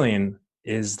feeling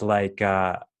is like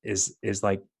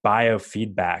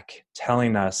biofeedback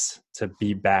telling us to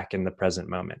be back in the present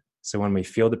moment. So when we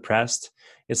feel depressed,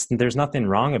 there's nothing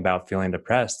wrong about feeling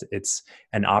depressed. It's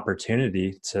an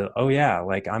opportunity to,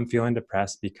 I'm feeling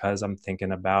depressed because I'm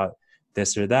thinking about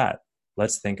this or that.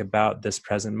 Let's think about this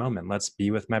present moment. Let's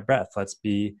be with my breath. Let's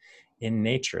be in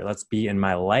nature. Let's be in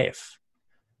my life.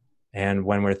 And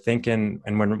when we're thinking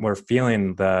and when we're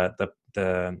feeling the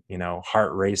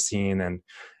heart racing and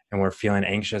we're feeling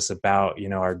anxious about,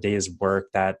 our day's work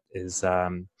that is,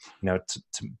 to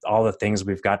all the things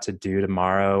we've got to do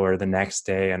tomorrow or the next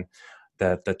day and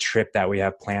the trip that we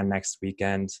have planned next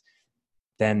weekend,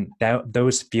 then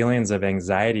those feelings of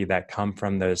anxiety that come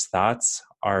from those thoughts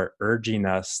are urging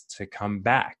us to come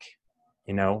back.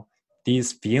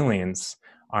 These feelings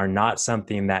are not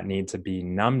something that need to be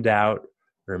numbed out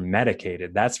or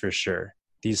medicated. That's for sure.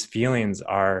 These feelings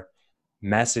are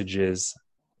messages,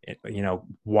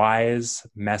 wise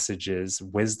messages,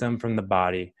 wisdom from the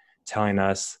body telling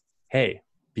us, hey,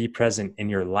 be present in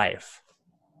your life.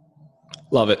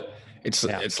 Love it.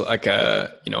 It's like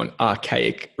an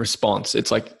archaic response.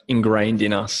 It's like ingrained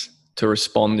in us to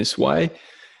respond this way.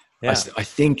 Yeah. I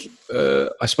think,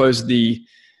 I suppose the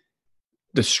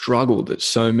struggle that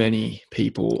so many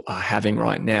people are having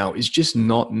right now is just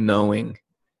not knowing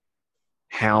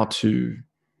how to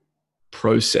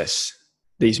process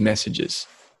these messages.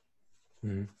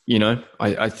 Mm.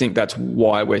 I think that's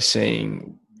why we're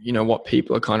seeing, what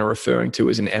people are kind of referring to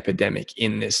as an epidemic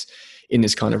in this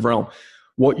kind of realm.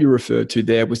 What you referred to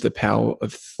there was the power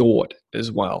of thought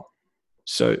as well.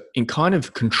 So in kind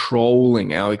of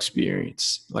controlling our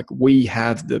experience, like we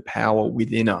have the power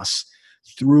within us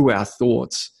through our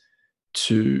thoughts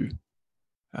to,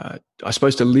 I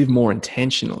suppose, to live more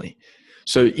intentionally.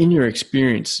 So in your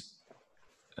experience,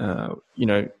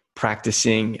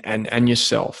 practicing and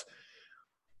yourself,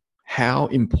 how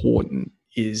important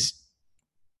is,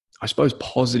 I suppose,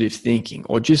 positive thinking,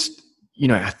 or just,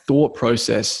 a thought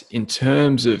process in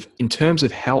terms of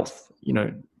health,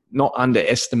 not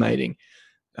underestimating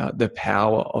the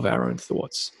power of our own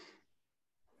thoughts?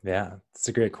 Yeah, that's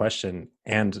a great question.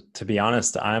 And to be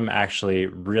honest, I'm actually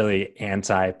really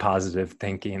anti-positive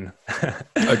thinking.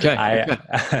 Okay.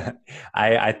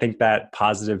 I think that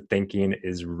positive thinking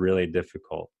is really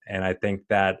difficult. And I think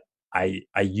that I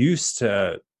used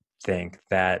to think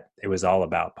that it was all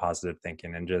about positive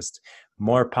thinking and just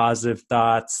more positive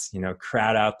thoughts,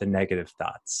 crowd out the negative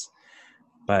thoughts.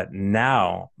 But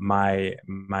now my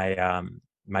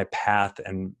path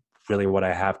and really what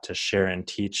I have to share and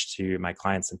teach to my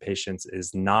clients and patients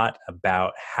is not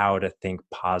about how to think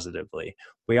positively.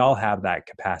 We all have that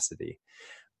capacity,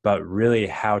 but really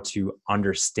how to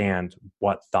understand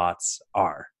what thoughts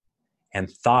are. And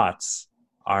thoughts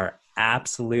are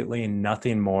absolutely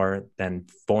nothing more than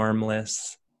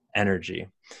formless energy,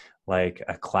 like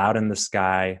a cloud in the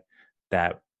sky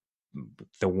that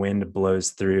the wind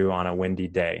blows through on a windy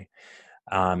day.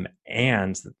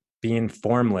 And being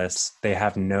formless, they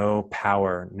have no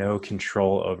power, no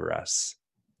control over us.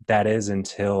 That is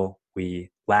until we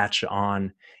latch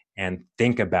on and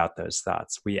think about those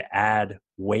thoughts. We add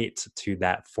weight to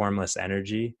that formless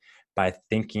energy by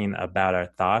thinking about our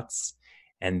thoughts.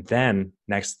 And then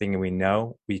next thing we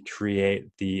know, we create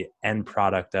the end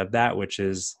product of that, which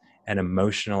is an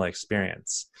emotional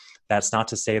experience. That's not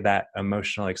to say that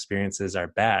emotional experiences are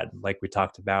bad. Like we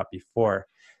talked about before,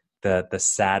 the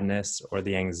sadness or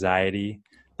the anxiety,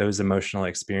 those emotional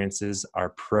experiences are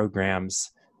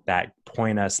programs that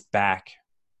point us back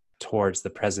towards the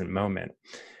present moment.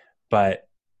 But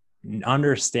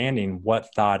understanding what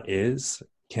thought is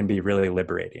can be really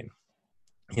liberating.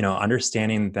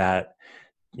 Understanding that,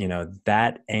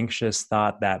 that anxious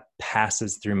thought that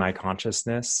passes through my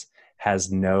consciousness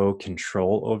has no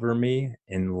control over me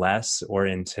unless or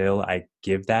until I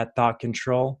give that thought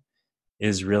control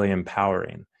is really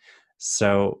empowering.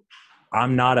 So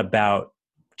I'm not about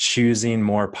choosing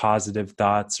more positive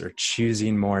thoughts or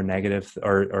choosing more negative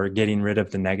or getting rid of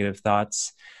the negative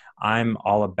thoughts. I'm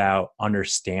all about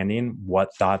understanding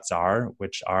what thoughts are,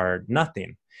 which are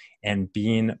nothing, and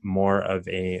being more of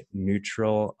a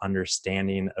neutral,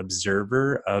 understanding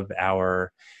observer of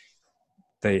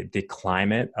the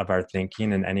climate of our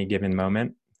thinking in any given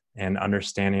moment, and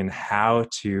understanding how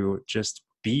to just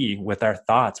be with our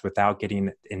thoughts without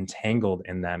getting entangled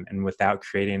in them and without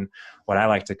creating what I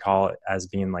like to call as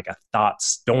being like a thought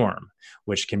storm,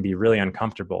 which can be really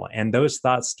uncomfortable. And those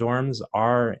thought storms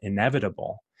are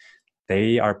inevitable.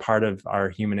 They are part of our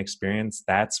human experience.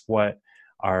 That's what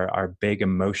our big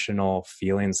emotional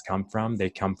feelings come from. They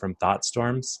come from thought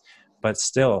storms. But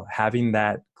still, having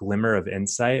that glimmer of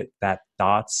insight that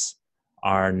thoughts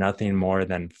are nothing more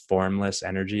than formless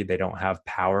energy. They don't have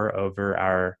power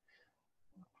over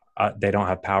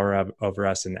over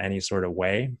us in any sort of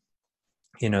way.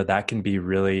 That can be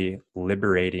really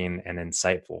liberating and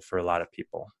insightful for a lot of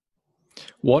people.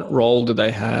 What role do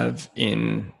they have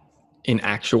in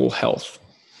actual health?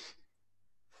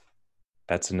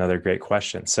 That's another great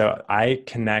question. So I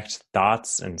connect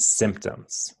thoughts and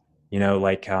symptoms,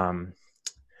 like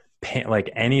pain,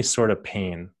 like any sort of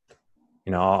pain.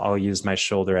 I'll use my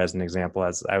shoulder as an example,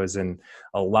 as I was in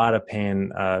a lot of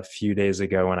pain a few days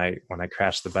ago when I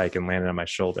crashed the bike and landed on my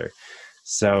shoulder.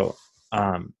 So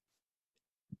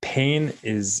pain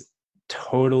is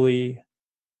totally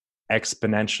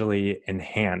exponentially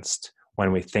enhanced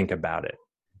when we think about it.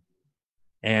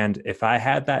 And if I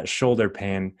had that shoulder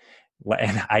pain,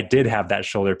 and I did have that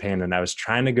shoulder pain, and I was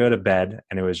trying to go to bed,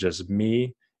 and it was just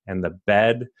me and the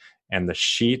bed and the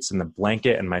sheets and the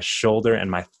blanket and my shoulder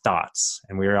and my thoughts.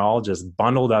 And we were all just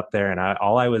bundled up there. And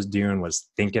all I was doing was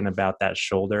thinking about that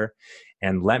shoulder.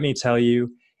 And let me tell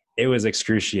you, it was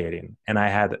excruciating. And I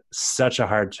had such a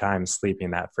hard time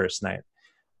sleeping that first night.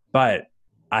 But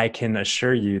I can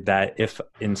assure you that if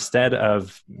instead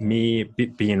of me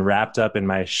being wrapped up in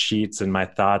my sheets and my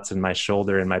thoughts and my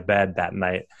shoulder in my bed that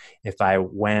night, if I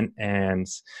went and,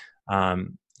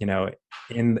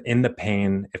 in the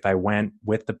pain, if I went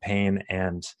with the pain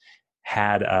and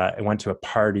I went to a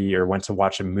party or went to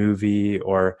watch a movie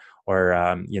or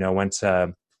went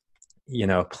to,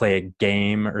 play a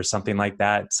game or something like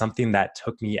that, something that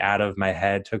took me out of my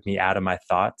head, took me out of my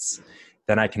thoughts,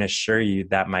 then I can assure you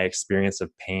that my experience of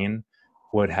pain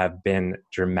would have been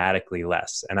dramatically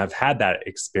less. And I've had that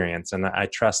experience, and I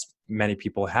trust many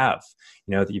people have.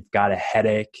 You've got a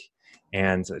headache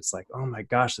and it's like, oh my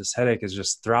gosh, this headache is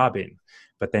just throbbing.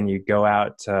 But then you go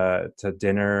out to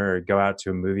dinner or go out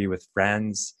to a movie with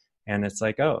friends and it's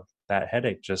like, oh, that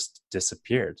headache just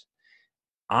disappeared.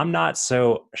 I'm not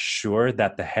so sure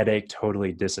that the headache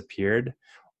totally disappeared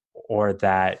or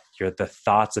that the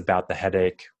thoughts about the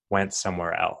headache went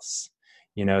somewhere else.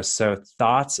 So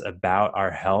thoughts about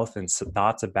our health and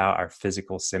thoughts about our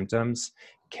physical symptoms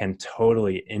can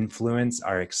totally influence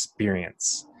our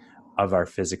experience of our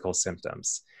physical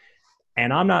symptoms.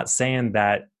 And I'm not saying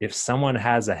that if someone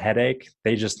has a headache,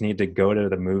 they just need to go to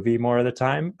the movie more of the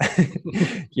time.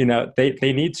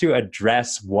 They need to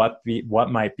address what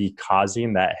might be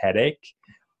causing that headache,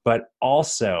 but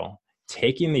also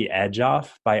taking the edge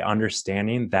off by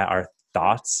understanding that our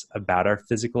thoughts about our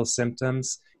physical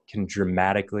symptoms can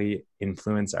dramatically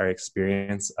influence our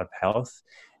experience of health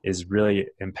is really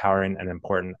empowering and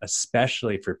important,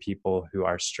 especially for people who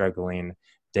are struggling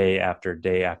day after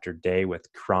day after day with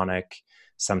chronic,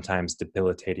 sometimes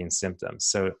debilitating symptoms.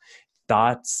 So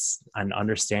thoughts and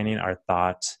understanding our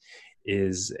thoughts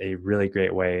is a really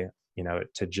great way,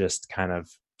 to just kind of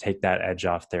take that edge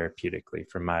off therapeutically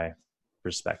from my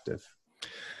perspective.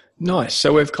 Nice.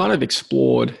 So we've kind of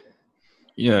explored,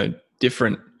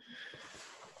 different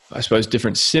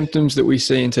symptoms that we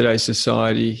see in today's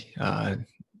society,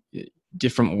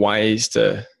 different ways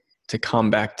to come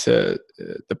back to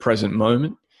the present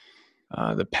moment,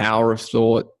 the power of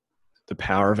thought, the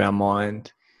power of our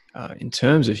mind in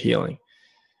terms of healing.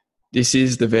 This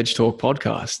is the Veg Talk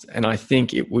podcast, and I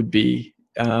think it would be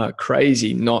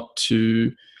crazy not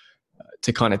to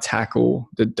kind of tackle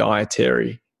the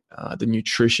dietary, the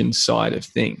nutrition side of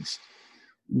things.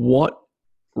 What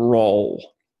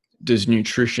role does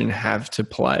nutrition have to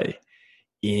play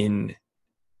in,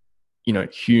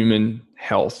 human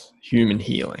health, human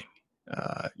healing?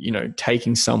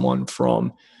 Taking someone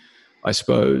from, I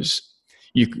suppose,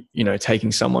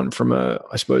 taking someone from an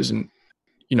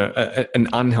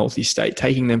unhealthy state,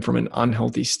 taking them from an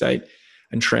unhealthy state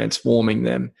and transforming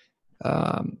them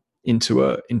into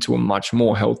a much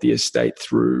more healthier state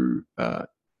through,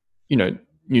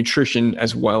 nutrition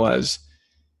as well as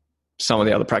some of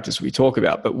the other practices we talk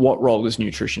about. But what role does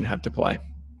nutrition have to play?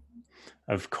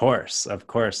 Of course.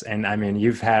 And I mean,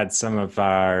 you've had some of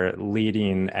our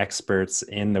leading experts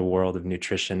in the world of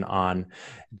nutrition on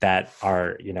that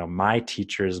are, my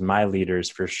teachers, my leaders,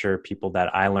 for sure, people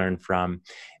that I learned from.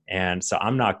 And so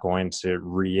I'm not going to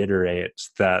reiterate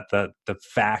the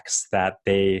facts that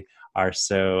they are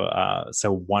so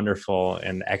wonderful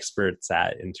and experts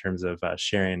at in terms of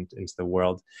sharing into the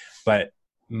world. But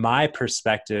my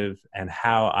perspective and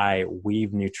how I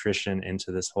weave nutrition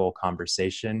into this whole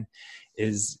conversation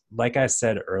is, like I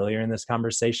said earlier in this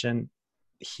conversation,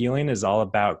 healing is all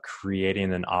about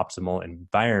creating an optimal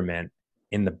environment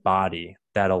in the body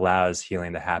that allows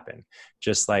healing to happen.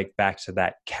 Just like back to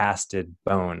that casted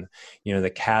bone,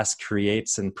 the cast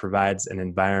creates and provides an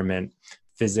environment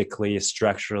physically,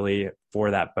 structurally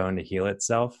for that bone to heal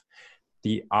itself.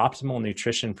 The optimal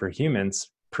nutrition for humans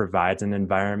provides an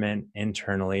environment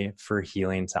internally for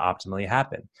healing to optimally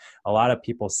happen. A lot of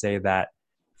people say that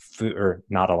food, or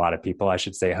not a lot of people, I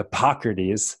should say,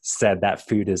 Hippocrates said that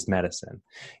food is medicine,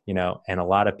 and a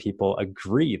lot of people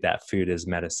agree that food is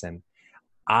medicine.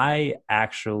 I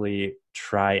actually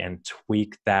try and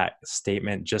tweak that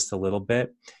statement just a little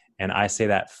bit. And I say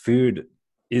that food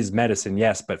is medicine,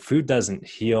 yes, but food doesn't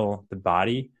heal the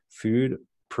body. Food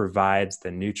provides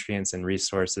the nutrients and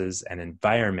resources and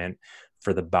environment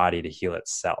for the body to heal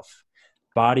itself.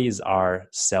 Bodies are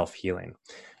self-healing.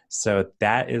 So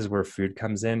that is where food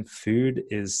comes in. Food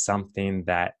is something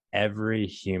that every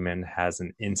human has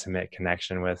an intimate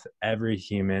connection with. Every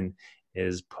human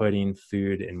is putting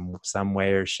food in some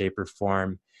way or shape or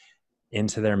form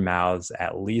into their mouths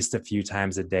at least a few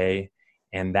times a day.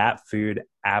 And that food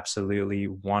absolutely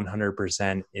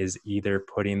 100% is either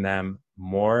putting them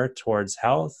more towards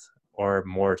health or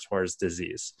more towards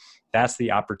disease. That's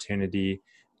the opportunity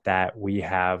that we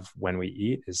have when we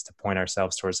eat is to point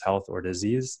ourselves towards health or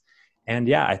disease. And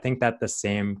yeah, I think that the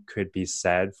same could be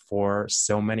said for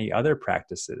so many other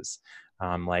practices,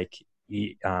 like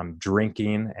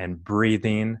drinking and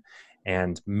breathing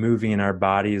and moving our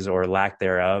bodies or lack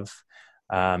thereof.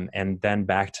 And then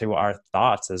back to our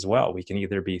thoughts as well. We can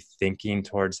either be thinking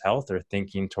towards health or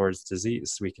thinking towards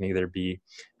disease. We can either be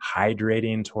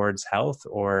hydrating towards health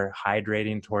or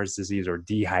hydrating towards disease, or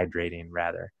dehydrating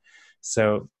rather.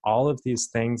 So all of these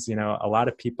things, a lot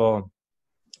of people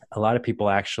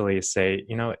actually say,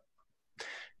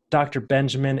 Dr.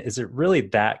 Benjamin, is it really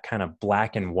that kind of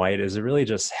black and white? Is it really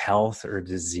just health or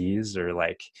disease, or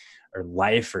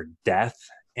life or death?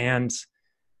 And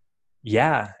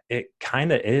yeah, it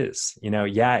kind of is,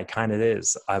 it kind of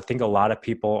is. I think a lot of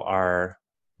people are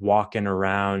walking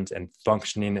around and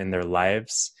functioning in their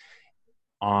lives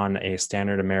on a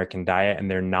standard American diet, and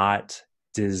they're not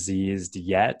diseased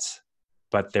yet,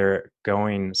 but they're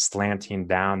going slanting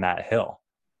down that hill.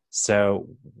 So,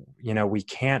 we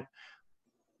can't,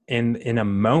 in a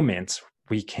moment,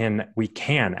 we can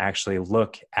actually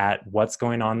look at what's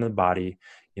going on in the body,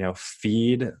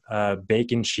 feed a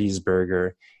bacon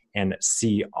cheeseburger and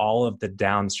see all of the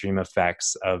downstream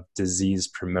effects of disease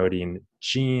promoting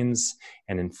genes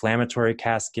and inflammatory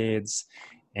cascades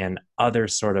and other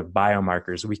sort of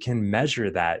biomarkers. We can measure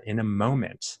that in a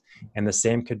moment. And the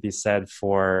same could be said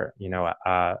for,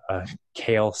 a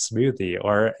kale smoothie,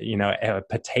 or, a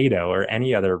potato, or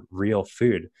any other real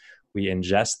food. We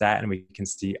ingest that and we can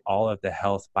see all of the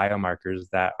health biomarkers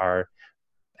that are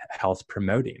health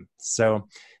promoting. So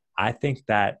I think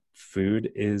that food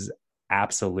is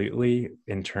absolutely,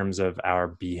 in terms of our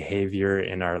behavior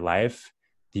in our life,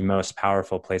 the most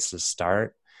powerful place to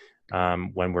start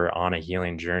when we're on a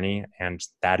healing journey. And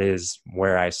that is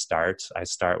where I start. I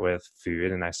start with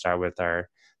food, and I start with the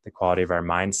quality of our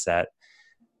mindset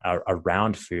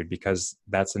around food, because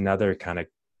that's another kind of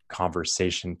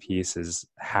conversation piece, is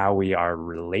how we are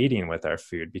relating with our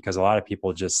food. Because a lot of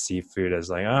people just see food as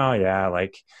like, oh yeah,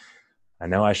 like I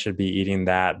know I should be eating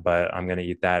that, but I'm going to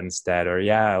eat that instead. Or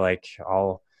yeah, like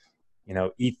I'll,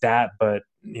 eat that, but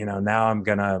now I'm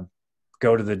going to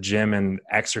go to the gym and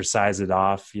exercise it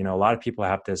off. A lot of people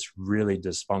have this really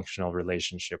dysfunctional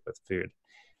relationship with food.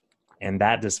 And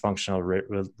that dysfunctional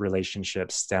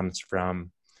relationship stems from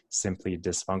simply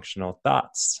dysfunctional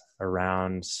thoughts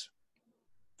around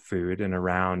food and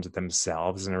around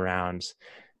themselves and around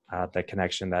the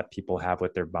connection that people have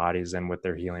with their bodies and with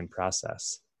their healing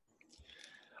process.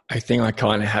 I think I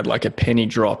kind of had like a penny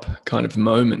drop kind of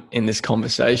moment in this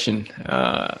conversation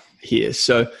here.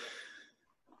 So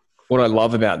what I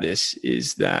love about this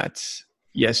is that,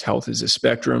 yes, health is a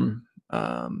spectrum.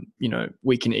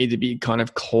 We can either be kind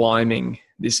of climbing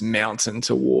this mountain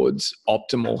towards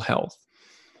optimal health,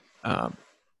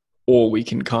 or we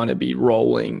can kind of be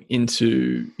rolling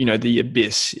into, the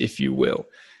abyss, if you will,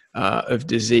 of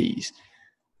disease.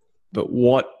 But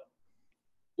what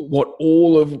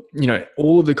all of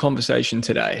the conversation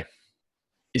today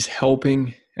is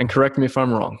helping, and correct me if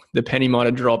I'm wrong, the penny might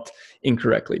have dropped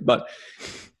incorrectly, but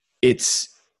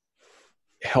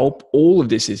all of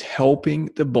this is helping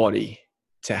the body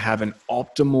to have an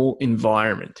optimal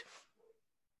environment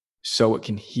so it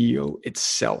can heal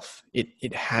itself.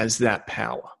 It has that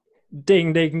power.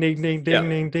 Ding, ding, ding, ding, ding,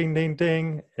 ding, ding, ding,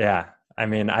 ding. Yeah. I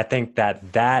mean, I think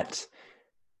that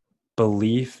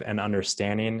belief and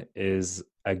understanding is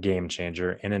a game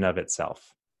changer in and of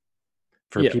itself.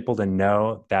 For people to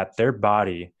know that their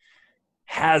body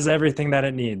has everything that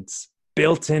it needs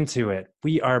built into it.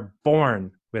 We are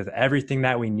born with everything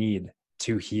that we need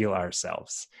to heal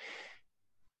ourselves.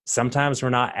 Sometimes we're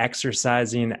not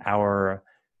exercising our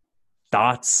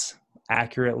thoughts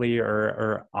accurately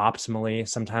or optimally.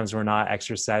 Sometimes we're not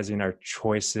exercising our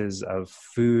choices of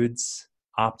foods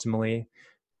optimally.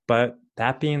 But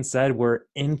that being said, we're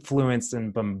influenced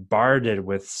and bombarded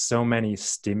with so many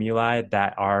stimuli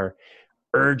that are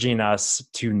urging us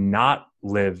to not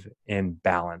live in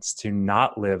balance, to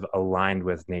not live aligned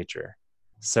with nature.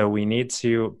 So we need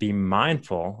to be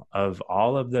mindful of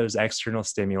all of those external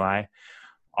stimuli,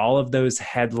 all of those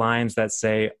headlines that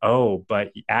say, oh,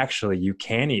 but actually you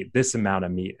can eat this amount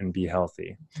of meat and be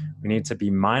healthy. We need to be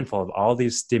mindful of all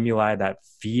these stimuli that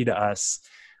feed us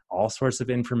all sorts of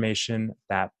information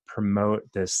that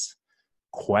promote this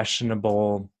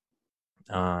questionable,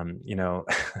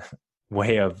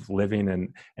 way of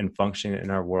living and functioning in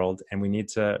our world. And we need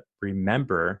to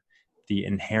remember the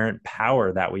inherent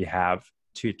power that we have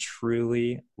to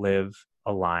truly live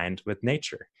aligned with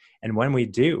nature. And when we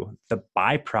do, the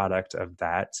byproduct of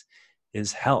that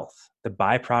is health. The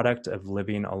byproduct of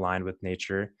living aligned with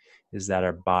nature is that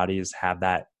our bodies have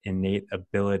that innate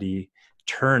ability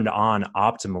turned on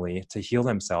optimally to heal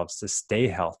themselves, to stay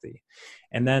healthy.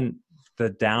 And then the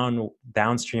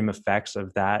downstream effects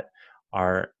of that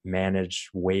are managed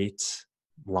weight,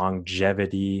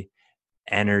 longevity,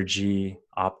 energy,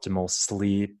 optimal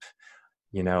sleep,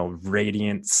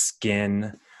 radiant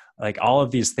skin, like all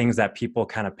of these things that people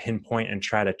kind of pinpoint and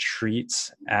try to treat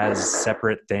as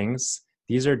separate things.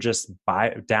 These are just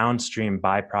downstream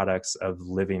byproducts of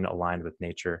living aligned with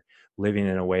nature, living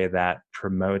in a way that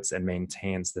promotes and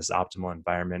maintains this optimal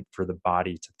environment for the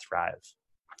body to thrive.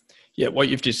 Yeah, what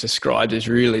you've just described is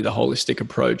really the holistic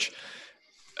approach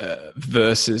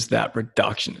versus that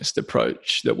reductionist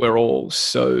approach that we're all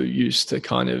so used to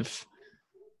kind of,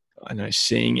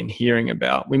 seeing and hearing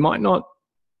about. We might not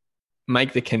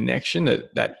make the connection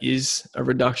that is a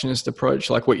reductionist approach,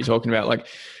 like what you're talking about. Like,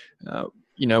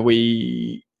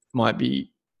 we might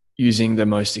be using the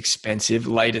most expensive,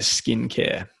 latest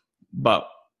skincare, but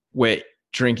we're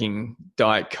drinking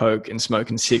Diet Coke and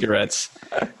smoking cigarettes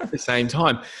at the same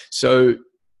time. So,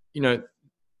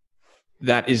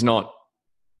 that's not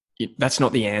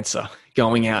the answer.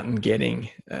 Going out and getting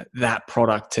that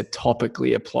product to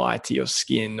topically apply to your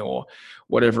skin or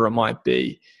whatever it might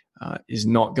be is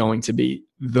not going to be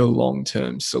the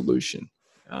long-term solution.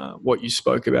 What you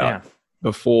spoke about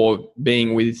before,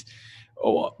 being with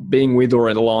or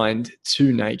aligned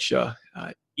to nature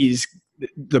is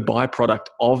the byproduct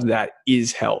of that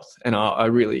is health. And I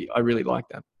really like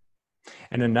that.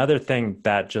 And another thing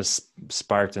that just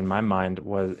sparked in my mind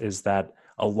is that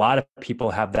a lot of people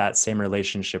have that same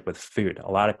relationship with food.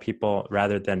 A lot of people,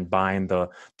 rather than buying the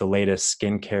latest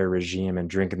skincare regime and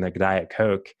drinking the Diet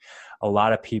Coke, a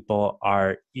lot of people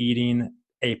are eating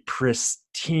a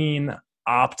pristine,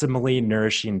 optimally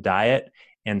nourishing diet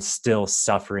and still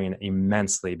suffering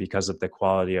immensely because of the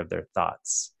quality of their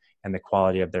thoughts and the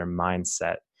quality of their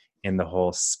mindset in the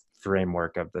whole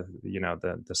framework of the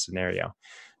scenario.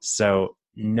 So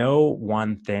no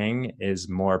one thing is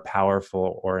more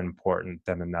powerful or important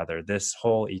than another. This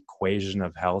whole equation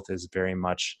of health is very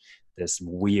much this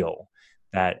wheel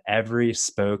that every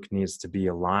spoke needs to be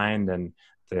aligned, and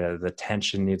the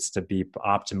tension needs to be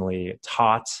optimally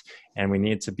taut, and we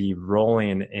need to be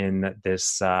rolling in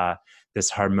this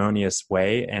harmonious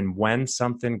way. And when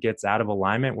something gets out of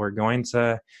alignment, we're going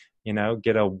to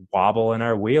get a wobble in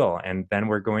our wheel, and then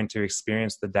we're going to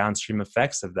experience the downstream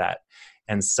effects of that.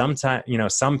 And sometimes,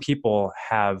 some people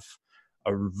have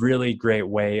a really great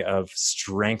way of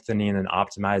strengthening and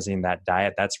optimizing that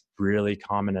diet. That's really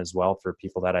common as well for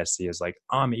people that I see, is like,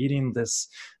 oh, I'm eating this,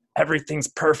 everything's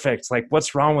perfect. Like,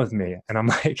 what's wrong with me? And I'm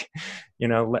like,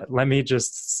 let me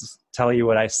just tell you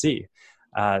what I see.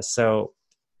 So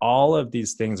all of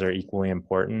these things are equally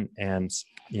important. And,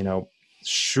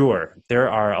 sure,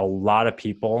 there are a lot of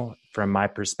people, from my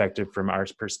perspective, from our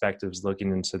perspectives,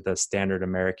 looking into the standard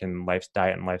American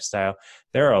diet and lifestyle,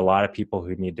 there are a lot of people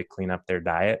who need to clean up their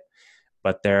diet,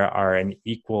 but there are an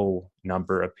equal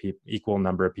number of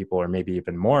people, or maybe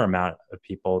even more amount of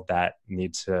people, that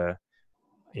need to,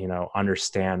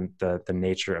 understand the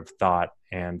nature of thought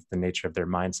and the nature of their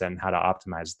mindset and how to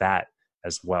optimize that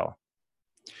as well.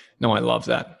 No, I love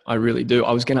that. I really do.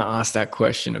 I was going to ask that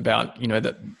question about,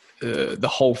 the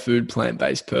whole food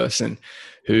plant-based person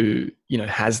who,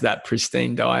 has that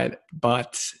pristine diet,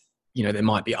 but, there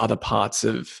might be other parts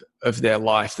of their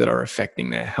life that are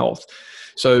affecting their health.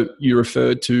 So you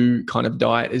referred to kind of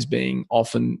diet as being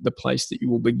often the place that you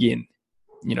will begin,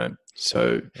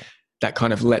 so that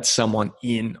kind of lets someone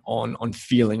in on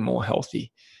feeling more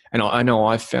healthy. And I know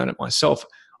I've found it myself.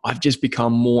 I've just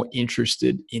become more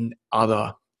interested in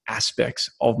other aspects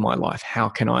of my life. How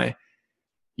can I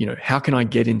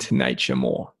get into nature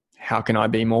more? How can I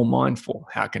be more mindful?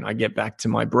 How can I get back to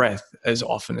my breath as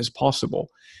often as possible?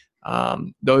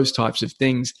 Those types of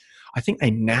things, I think they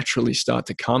naturally start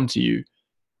to come to you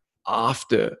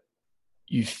after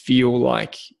you feel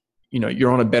like,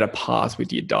 you're on a better path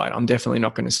with your diet. I'm definitely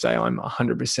not going to say I'm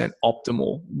 100%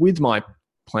 optimal with my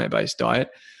plant-based diet,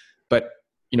 but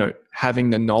having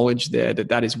the knowledge there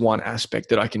that is one aspect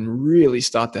that I can really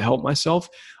start to help myself.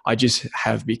 I just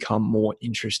have become more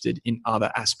interested in other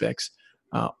aspects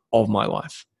of my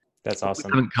life. That's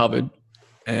awesome. We haven't covered,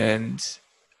 and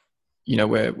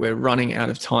we're running out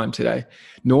of time today.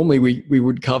 Normally we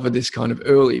would cover this kind of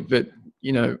early, but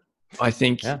I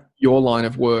think your line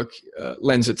of work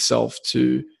lends itself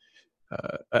to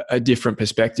a different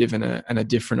perspective and a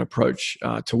different approach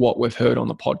to what we've heard on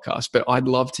the podcast. But I'd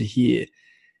love to hear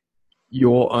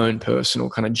your own personal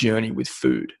kind of journey with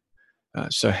food.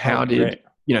 So how did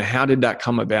that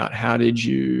come about? How did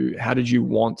you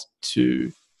want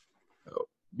to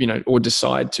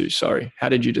how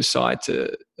did you decide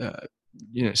to,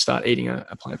 start eating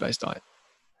a plant-based diet?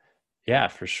 Yeah,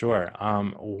 for sure.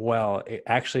 Well, it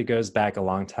actually goes back a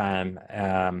long time.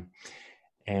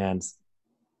 And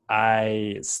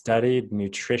I studied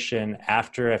nutrition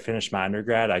after I finished my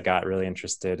undergrad. I got really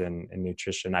interested in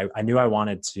nutrition. I knew I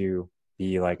wanted to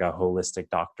be like a holistic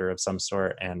doctor of some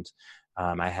sort. And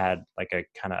I had like a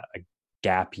kind of a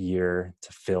gap year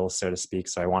to fill, so to speak.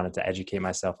 So I wanted to educate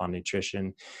myself on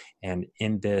nutrition. And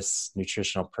in this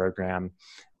nutritional program,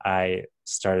 I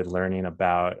started learning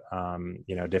about,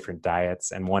 different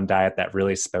diets. And one diet that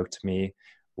really spoke to me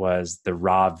was the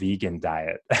raw vegan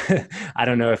diet. I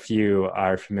don't know if you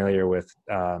are familiar with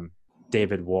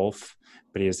David Wolfe,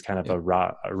 but he is kind of a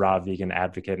raw vegan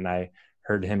advocate. And I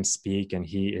heard him speak, and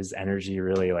his energy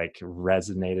really like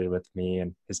resonated with me,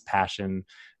 and his passion,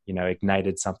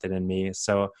 ignited something in me.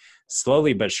 So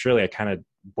slowly but surely, I kind of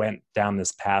went down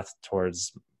this path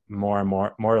towards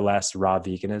more or less raw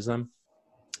veganism.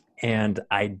 And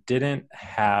I didn't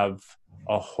have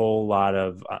a whole lot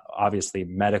of obviously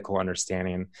medical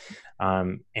understanding,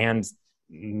 and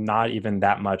not even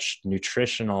that much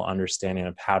nutritional understanding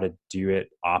of how to do it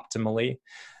optimally.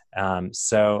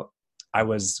 So I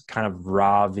was kind of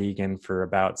raw vegan for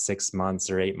about 6 months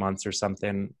or 8 months or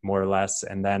something, more or less.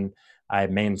 And then I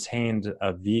maintained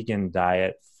a vegan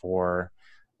diet for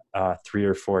 3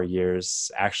 or 4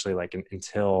 years, actually, like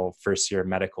until first year of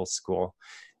medical school.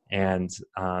 And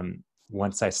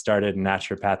once I started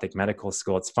naturopathic medical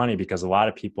school, it's funny because a lot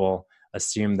of people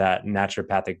assume that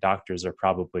naturopathic doctors are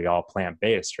probably all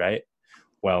plant-based, right?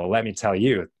 Well, let me tell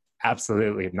you,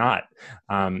 absolutely not.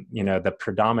 The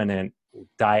predominant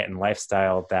diet and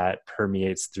lifestyle that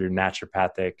permeates through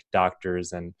naturopathic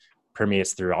doctors and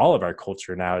permeates through all of our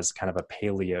culture now is kind of a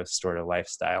paleo sort of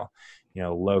lifestyle,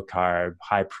 low carb,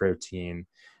 high protein,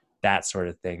 that sort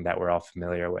of thing that we're all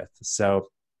familiar with. So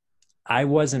I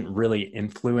wasn't really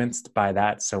influenced by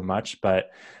that so much,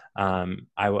 but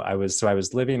I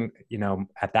was living,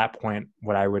 at that point,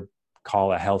 what I would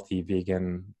call a healthy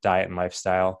vegan diet and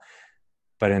lifestyle.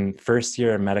 But in first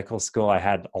year of medical school, I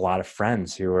had a lot of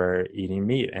friends who were eating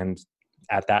meat. And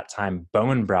at that time,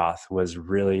 bone broth was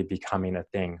really becoming a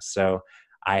thing. So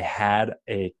I had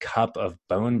a cup of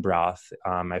bone broth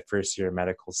my first year of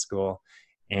medical school.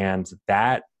 And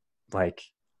that, like,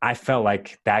 I felt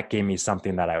like that gave me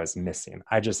something that I was missing.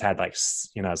 I just had like,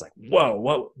 I was like, whoa,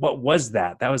 what was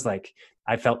that? That was like,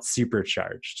 I felt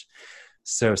supercharged.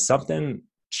 So something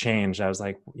changed. I was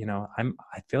like,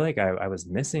 I feel like I was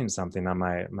missing something on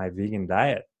my vegan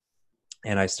diet.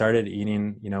 And I started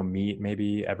eating, meat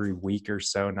maybe every week or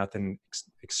so, nothing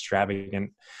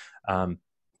extravagant.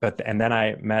 And then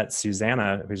I met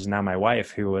Susanna, who's now my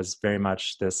wife, who was very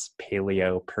much this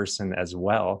paleo person as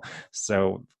well.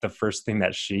 So the first thing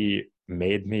that she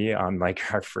made me on like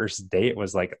our first date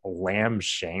was like lamb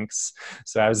shanks.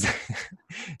 So I was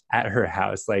at her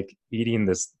house, like eating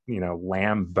this,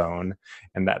 lamb bone.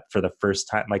 And that for the first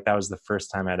time, like that was the first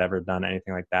time I'd ever done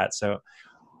anything like that. So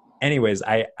anyways,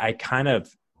 I kind of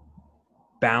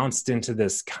bounced into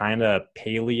this kind of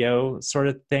paleo sort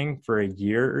of thing for a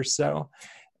year or so.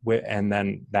 And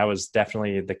then that was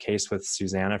definitely the case with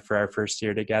Susanna for our first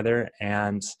year together.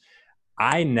 And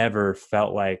I never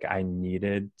felt like I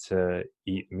needed to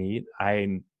eat meat.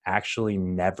 I actually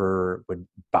never would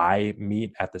buy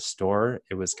meat at the store.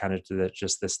 It was kind of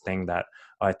just this thing that,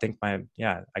 I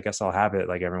guess I'll have it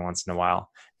like every once in a while,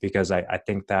 because I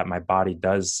think that my body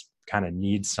does kind of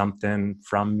need something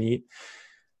from meat.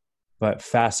 But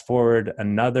fast forward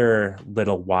another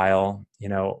little while,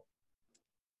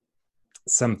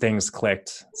 some things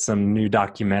clicked, some new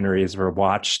documentaries were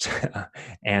watched,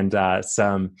 and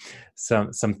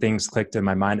some things clicked in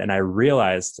my mind. And I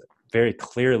realized very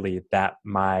clearly that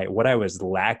what I was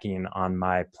lacking on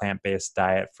my plant-based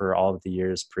diet for all of the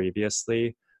years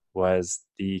previously was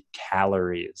the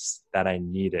calories that I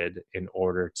needed in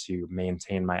order to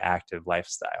maintain my active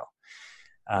lifestyle.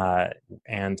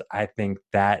 And I think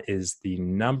that is the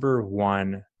number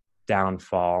one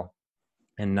downfall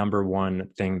and number one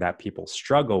thing that people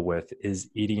struggle with, is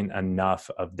eating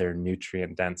enough of their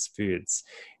nutrient dense foods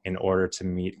in order to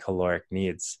meet caloric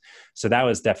needs. So that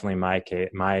was definitely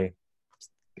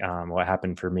what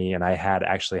happened for me. And I had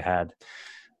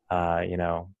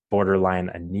borderline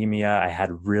anemia. I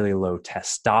had really low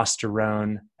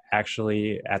testosterone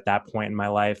actually at that point in my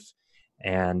life.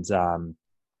 And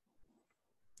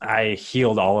I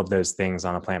healed all of those things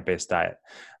on a plant-based diet.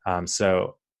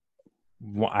 So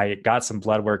I got some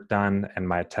blood work done, and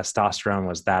my testosterone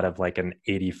was that of like an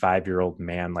 85-year-old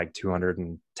man, like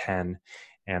 210.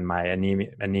 And my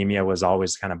anemia was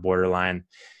always kind of borderline.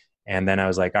 And then I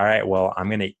was like, all right, well, I'm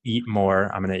going to eat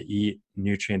more. I'm going to eat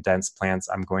nutrient dense plants.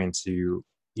 I'm going to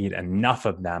eat enough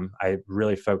of them. I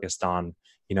really focused on,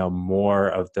 more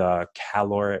of the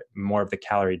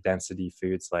calorie density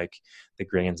foods, like the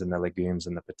grains and the legumes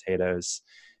and the potatoes.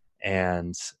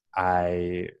 And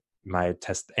I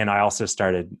also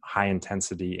started high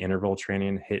intensity interval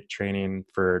training, HIIT training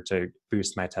to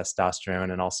boost my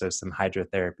testosterone, and also some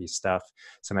hydrotherapy stuff.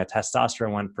 So my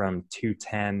testosterone went from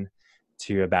 210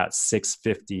 to about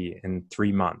 650 in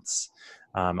 3 months,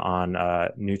 on a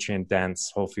nutrient dense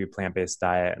whole food plant-based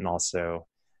diet, and also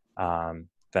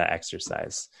the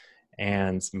exercise.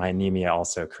 And my anemia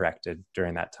also corrected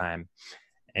during that time.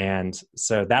 And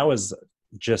so that was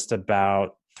just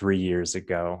about 3 years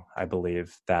ago, I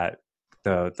believe, that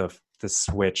the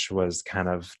switch was kind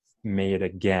of made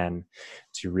again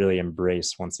to really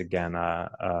embrace once again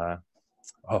a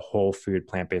whole food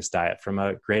plant-based diet from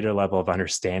a greater level of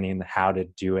understanding how to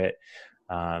do it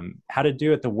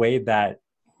the way that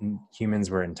humans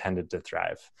were intended to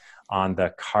thrive, on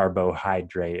the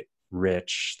carbohydrate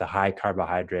rich, the high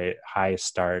carbohydrate, high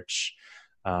starch,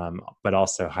 but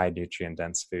also high nutrient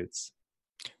dense foods.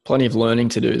 Plenty of learning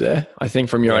to do there. I think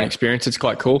from your own experience, it's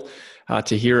quite cool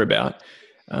to hear about.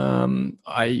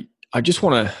 I just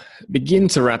want to begin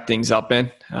to wrap things up,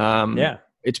 Ben.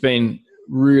 It's been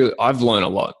real. I've learned a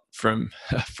lot from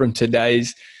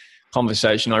today's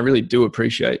conversation. I really do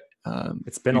appreciate.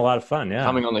 It's been a lot of fun. Yeah,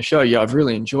 coming on the show. Yeah, I've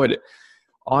really enjoyed it.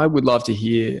 I would love to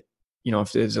hear,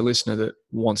 if there's a listener that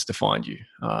wants to find you,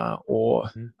 or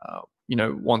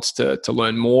wants to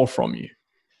learn more from you.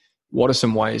 What are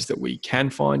some ways that we can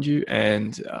find you,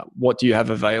 and what do you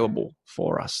have available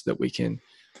for us that we can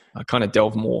kind of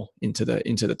delve more into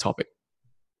the topic?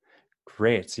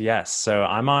 Great. Yes. So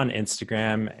I'm on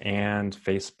Instagram and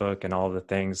Facebook and all the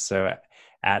things. So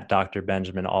at Dr.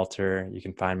 Benjamin Alter, you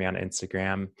can find me on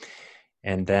Instagram.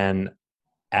 And then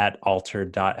at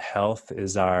alter.health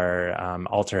is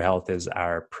Alter Health is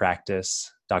our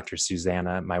practice. Dr.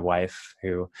 Susanna, my wife,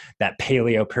 that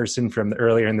paleo person from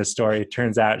earlier in the story,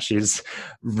 turns out she's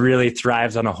really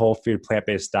thrives on a whole food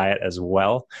plant-based diet as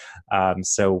well.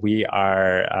 So we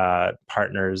are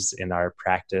partners in our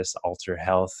practice, Alter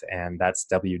Health, and that's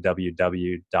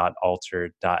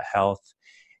www.alter.health.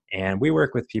 And we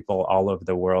work with people all over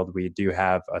the world. We do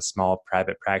have a small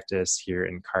private practice here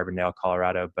in Carbondale,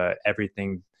 Colorado, but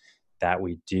everything that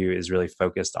we do is really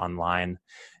focused online.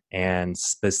 And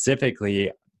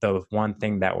specifically, the one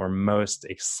thing that we're most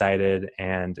excited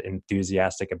and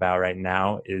enthusiastic about right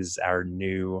now is our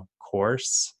new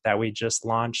course that we just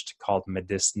launched called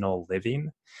Medicinal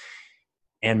Living.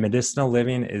 And Medicinal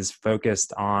Living is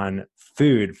focused on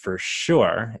food for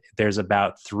sure. There's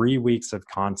about 3 weeks of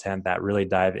content that really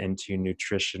dive into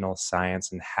nutritional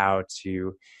science and how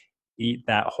to eat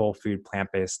that whole food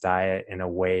plant-based diet in a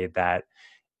way that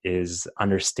is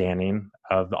understanding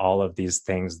of all of these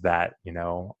things that,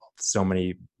 so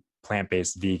many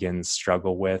plant-based vegans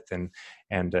struggle with, and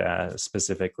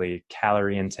specifically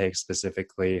calorie intake,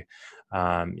 specifically,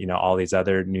 all these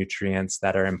other nutrients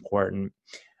that are important.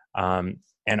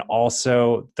 And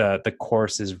also the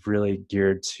course is really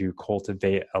geared to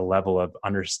cultivate a level of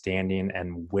understanding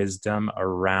and wisdom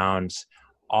around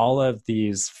all of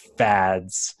these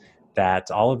fads,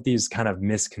 all of these kind of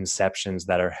misconceptions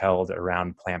that are held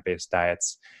around plant-based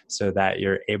diets, so that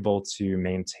you're able to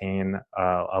maintain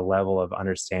a level of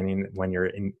understanding when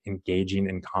you're engaging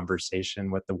in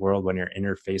conversation with the world, when you're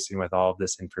interfacing with all of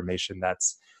this information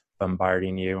that's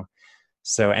bombarding you.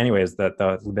 So anyways,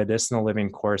 the Medicinal Living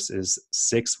course is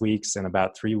 6 weeks, and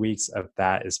about 3 weeks of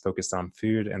that is focused on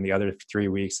food, and the other 3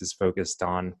 weeks is focused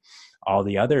on all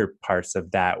the other parts of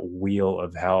that wheel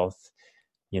of health,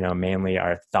 mainly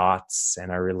our thoughts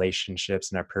and our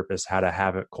relationships and our purpose, how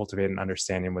to cultivate an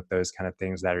understanding with those kind of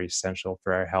things that are essential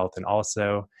for our health, and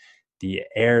also the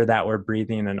air that we're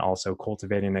breathing, and also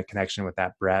cultivating a connection with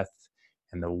that breath,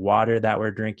 and the water that we're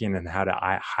drinking, and how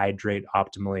to hydrate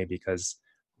optimally, because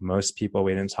most people,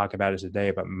 we didn't talk about it today,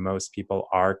 but most people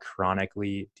are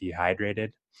chronically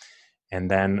dehydrated. And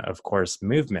then, of course,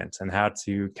 movement, and how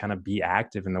to kind of be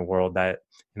active in the world that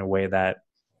in a way that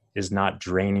is not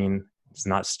draining, is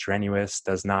not strenuous,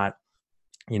 does not,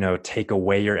 take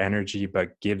away your energy,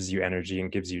 but gives you energy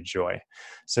and gives you joy.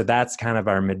 So that's kind of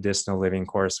our Medicinal Living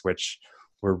course, which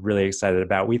we're really excited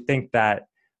about. We think that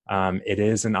it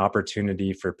is an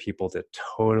opportunity for people to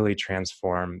totally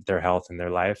transform their health and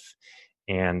their life,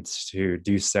 and to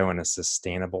do so in a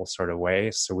sustainable sort of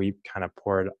way. So we kind of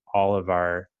poured all of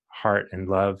our heart and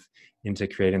love into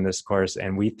creating this course.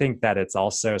 And we think that it's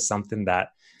also something that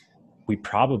we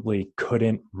probably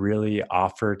couldn't really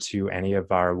offer to any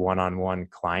of our one-on-one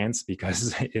clients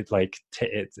because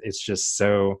it's just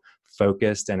so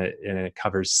focused and it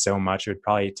covers so much. It would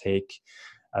probably take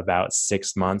about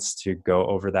 6 months to go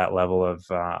over that level of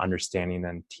understanding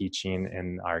and teaching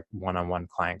in our one-on-one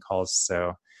client calls.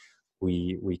 So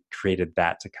we created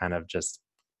that to kind of just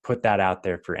put that out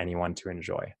there for anyone to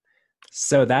enjoy.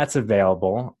 So that's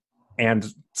available. And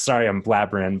sorry, I'm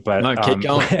blabbering, but no, keep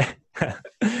going.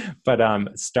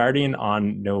 But starting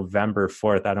on November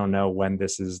 4th, I don't know when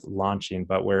this is launching,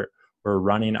 but we're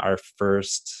running our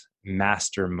first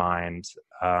mastermind,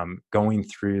 going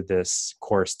through this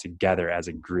course together as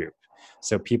a group.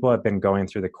 So people have been going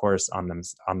through the course on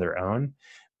their own,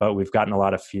 but we've gotten a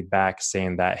lot of feedback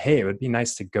saying that, hey, it would be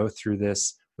nice to go through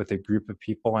this with a group of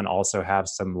people and also have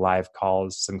some live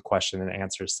calls, some question and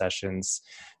answer sessions,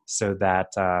 so that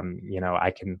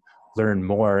I can learn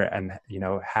more and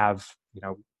have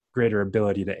greater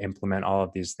ability to implement all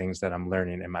of these things that I'm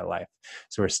learning in my life.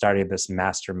 So we're starting this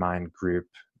mastermind group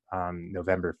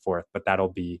November 4th, but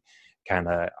that'll be kind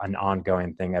of an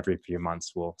ongoing thing. Every few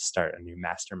months we'll start a new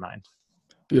mastermind.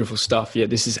 Beautiful stuff. Yeah,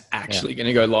 this is actually going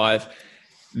to go live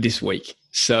this week.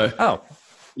 So,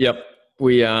 yep,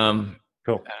 we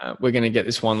cool. We're going to get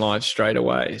this one live straight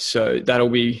away. So that'll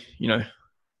be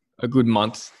a good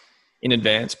month in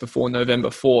advance before November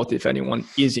 4th. If anyone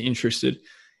is interested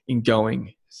in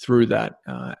going through that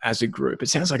as a group, it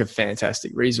sounds like a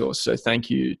fantastic resource. So thank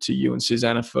you to you and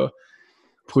Susanna for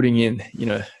putting in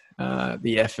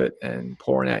the effort and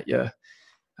pouring out your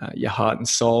heart and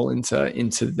soul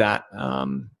into that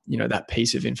that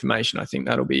piece of information. I think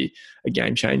that'll be a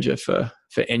game changer for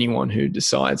anyone who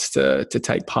decides to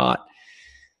take part.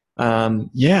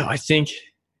 I think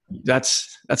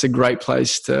that's a great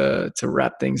place to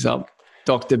wrap things up.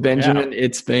 Dr. Benjamin,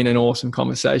 It's been an awesome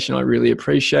conversation. I really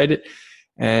appreciate it.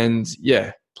 And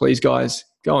please guys,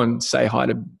 go and say hi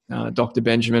to Dr.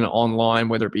 Benjamin online,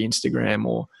 whether it be Instagram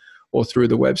or through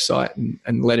the website,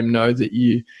 and let him know that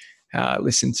you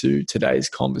listened to today's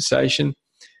conversation.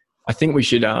 I think we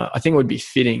should. I think it would be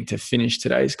fitting to finish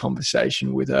today's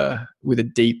conversation with a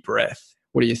deep breath.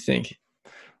 What do you think?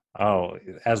 Oh,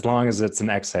 as long as it's an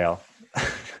exhale.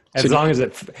 As long as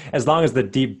the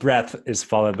deep breath is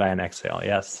followed by an exhale.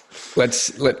 Yes.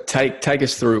 Take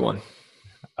us through one.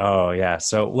 Oh yeah.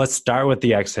 So let's start with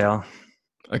the exhale.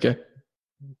 Okay.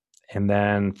 And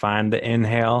then find the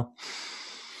inhale.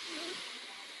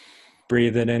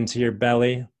 Breathe it into your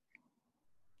belly.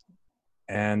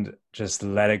 And just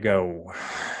let it go.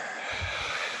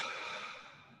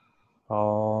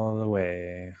 All the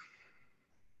way.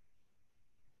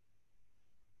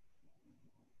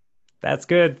 That's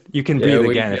good. You can breathe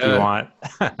again if you want.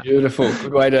 Beautiful.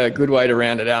 Good way to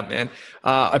round it out, man.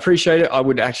 I appreciate it.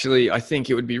 I think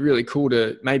it would be really cool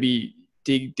to maybe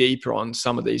dig deeper on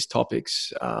some of these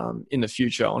topics in the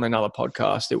future on another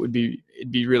podcast. It'd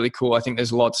be really cool. I think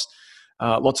there's lots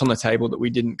on the table that we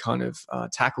didn't kind of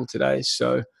tackle today.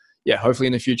 So hopefully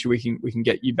in the future we can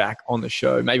get you back on the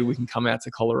show. Maybe we can come out to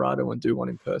Colorado and do one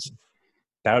in person.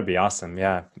 That would be awesome.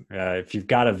 Yeah. If you've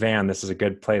got a van, this is a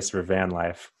good place for van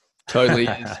life. Totally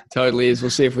is.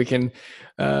 We'll see if we can,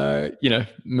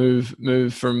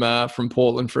 move from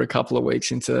Portland for a couple of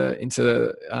weeks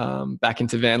into back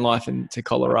into van life and to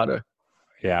Colorado.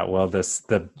 Yeah, well,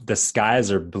 the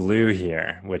skies are blue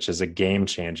here, which is a game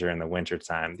changer in the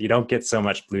wintertime. You don't get so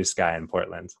much blue sky in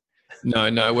Portland.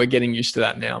 No, we're getting used to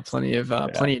that now. Plenty of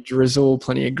drizzle,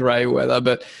 plenty of gray weather,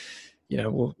 but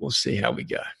we'll see how we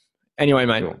go. Anyway,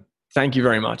 mate, cool. Thank you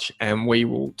very much, and we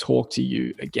will talk to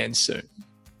you again soon.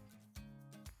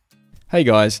 Hey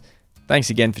guys, thanks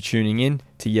again for tuning in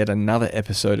to yet another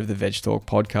episode of the Veg Talk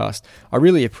podcast. I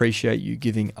really appreciate you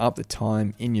giving up the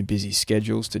time in your busy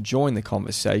schedules to join the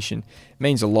conversation. It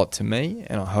means a lot to me,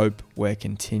 and I hope we're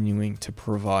continuing to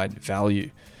provide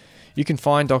value. You can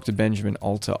find Dr. Benjamin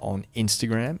Alter on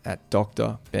Instagram at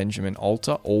Dr. Benjamin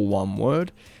Alter, all one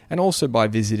word, and also by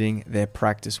visiting their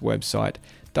practice website,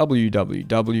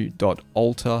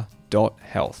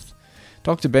 www.alter.health.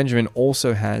 Dr. Benjamin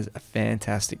also has a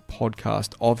fantastic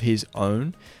podcast of his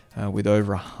own with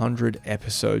over 100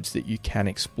 episodes that you can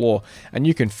explore. And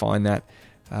you can find that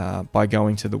by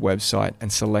going to the website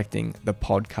and selecting the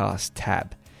podcast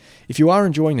tab. If you are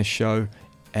enjoying the show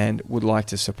and would like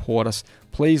to support us,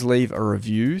 please leave a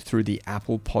review through the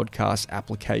Apple Podcast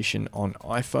application on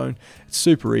iPhone. It's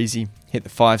super easy. Hit the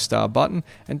 5-star button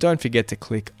and don't forget to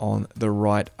click on the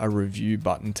Write a Review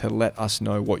button to let us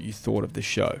know what you thought of the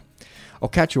show. I'll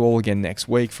catch you all again next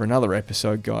week for another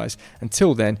episode, guys.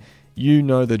 Until then, you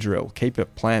know the drill. Keep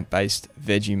it plant-based,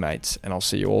 veggie mates, and I'll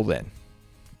see you all then.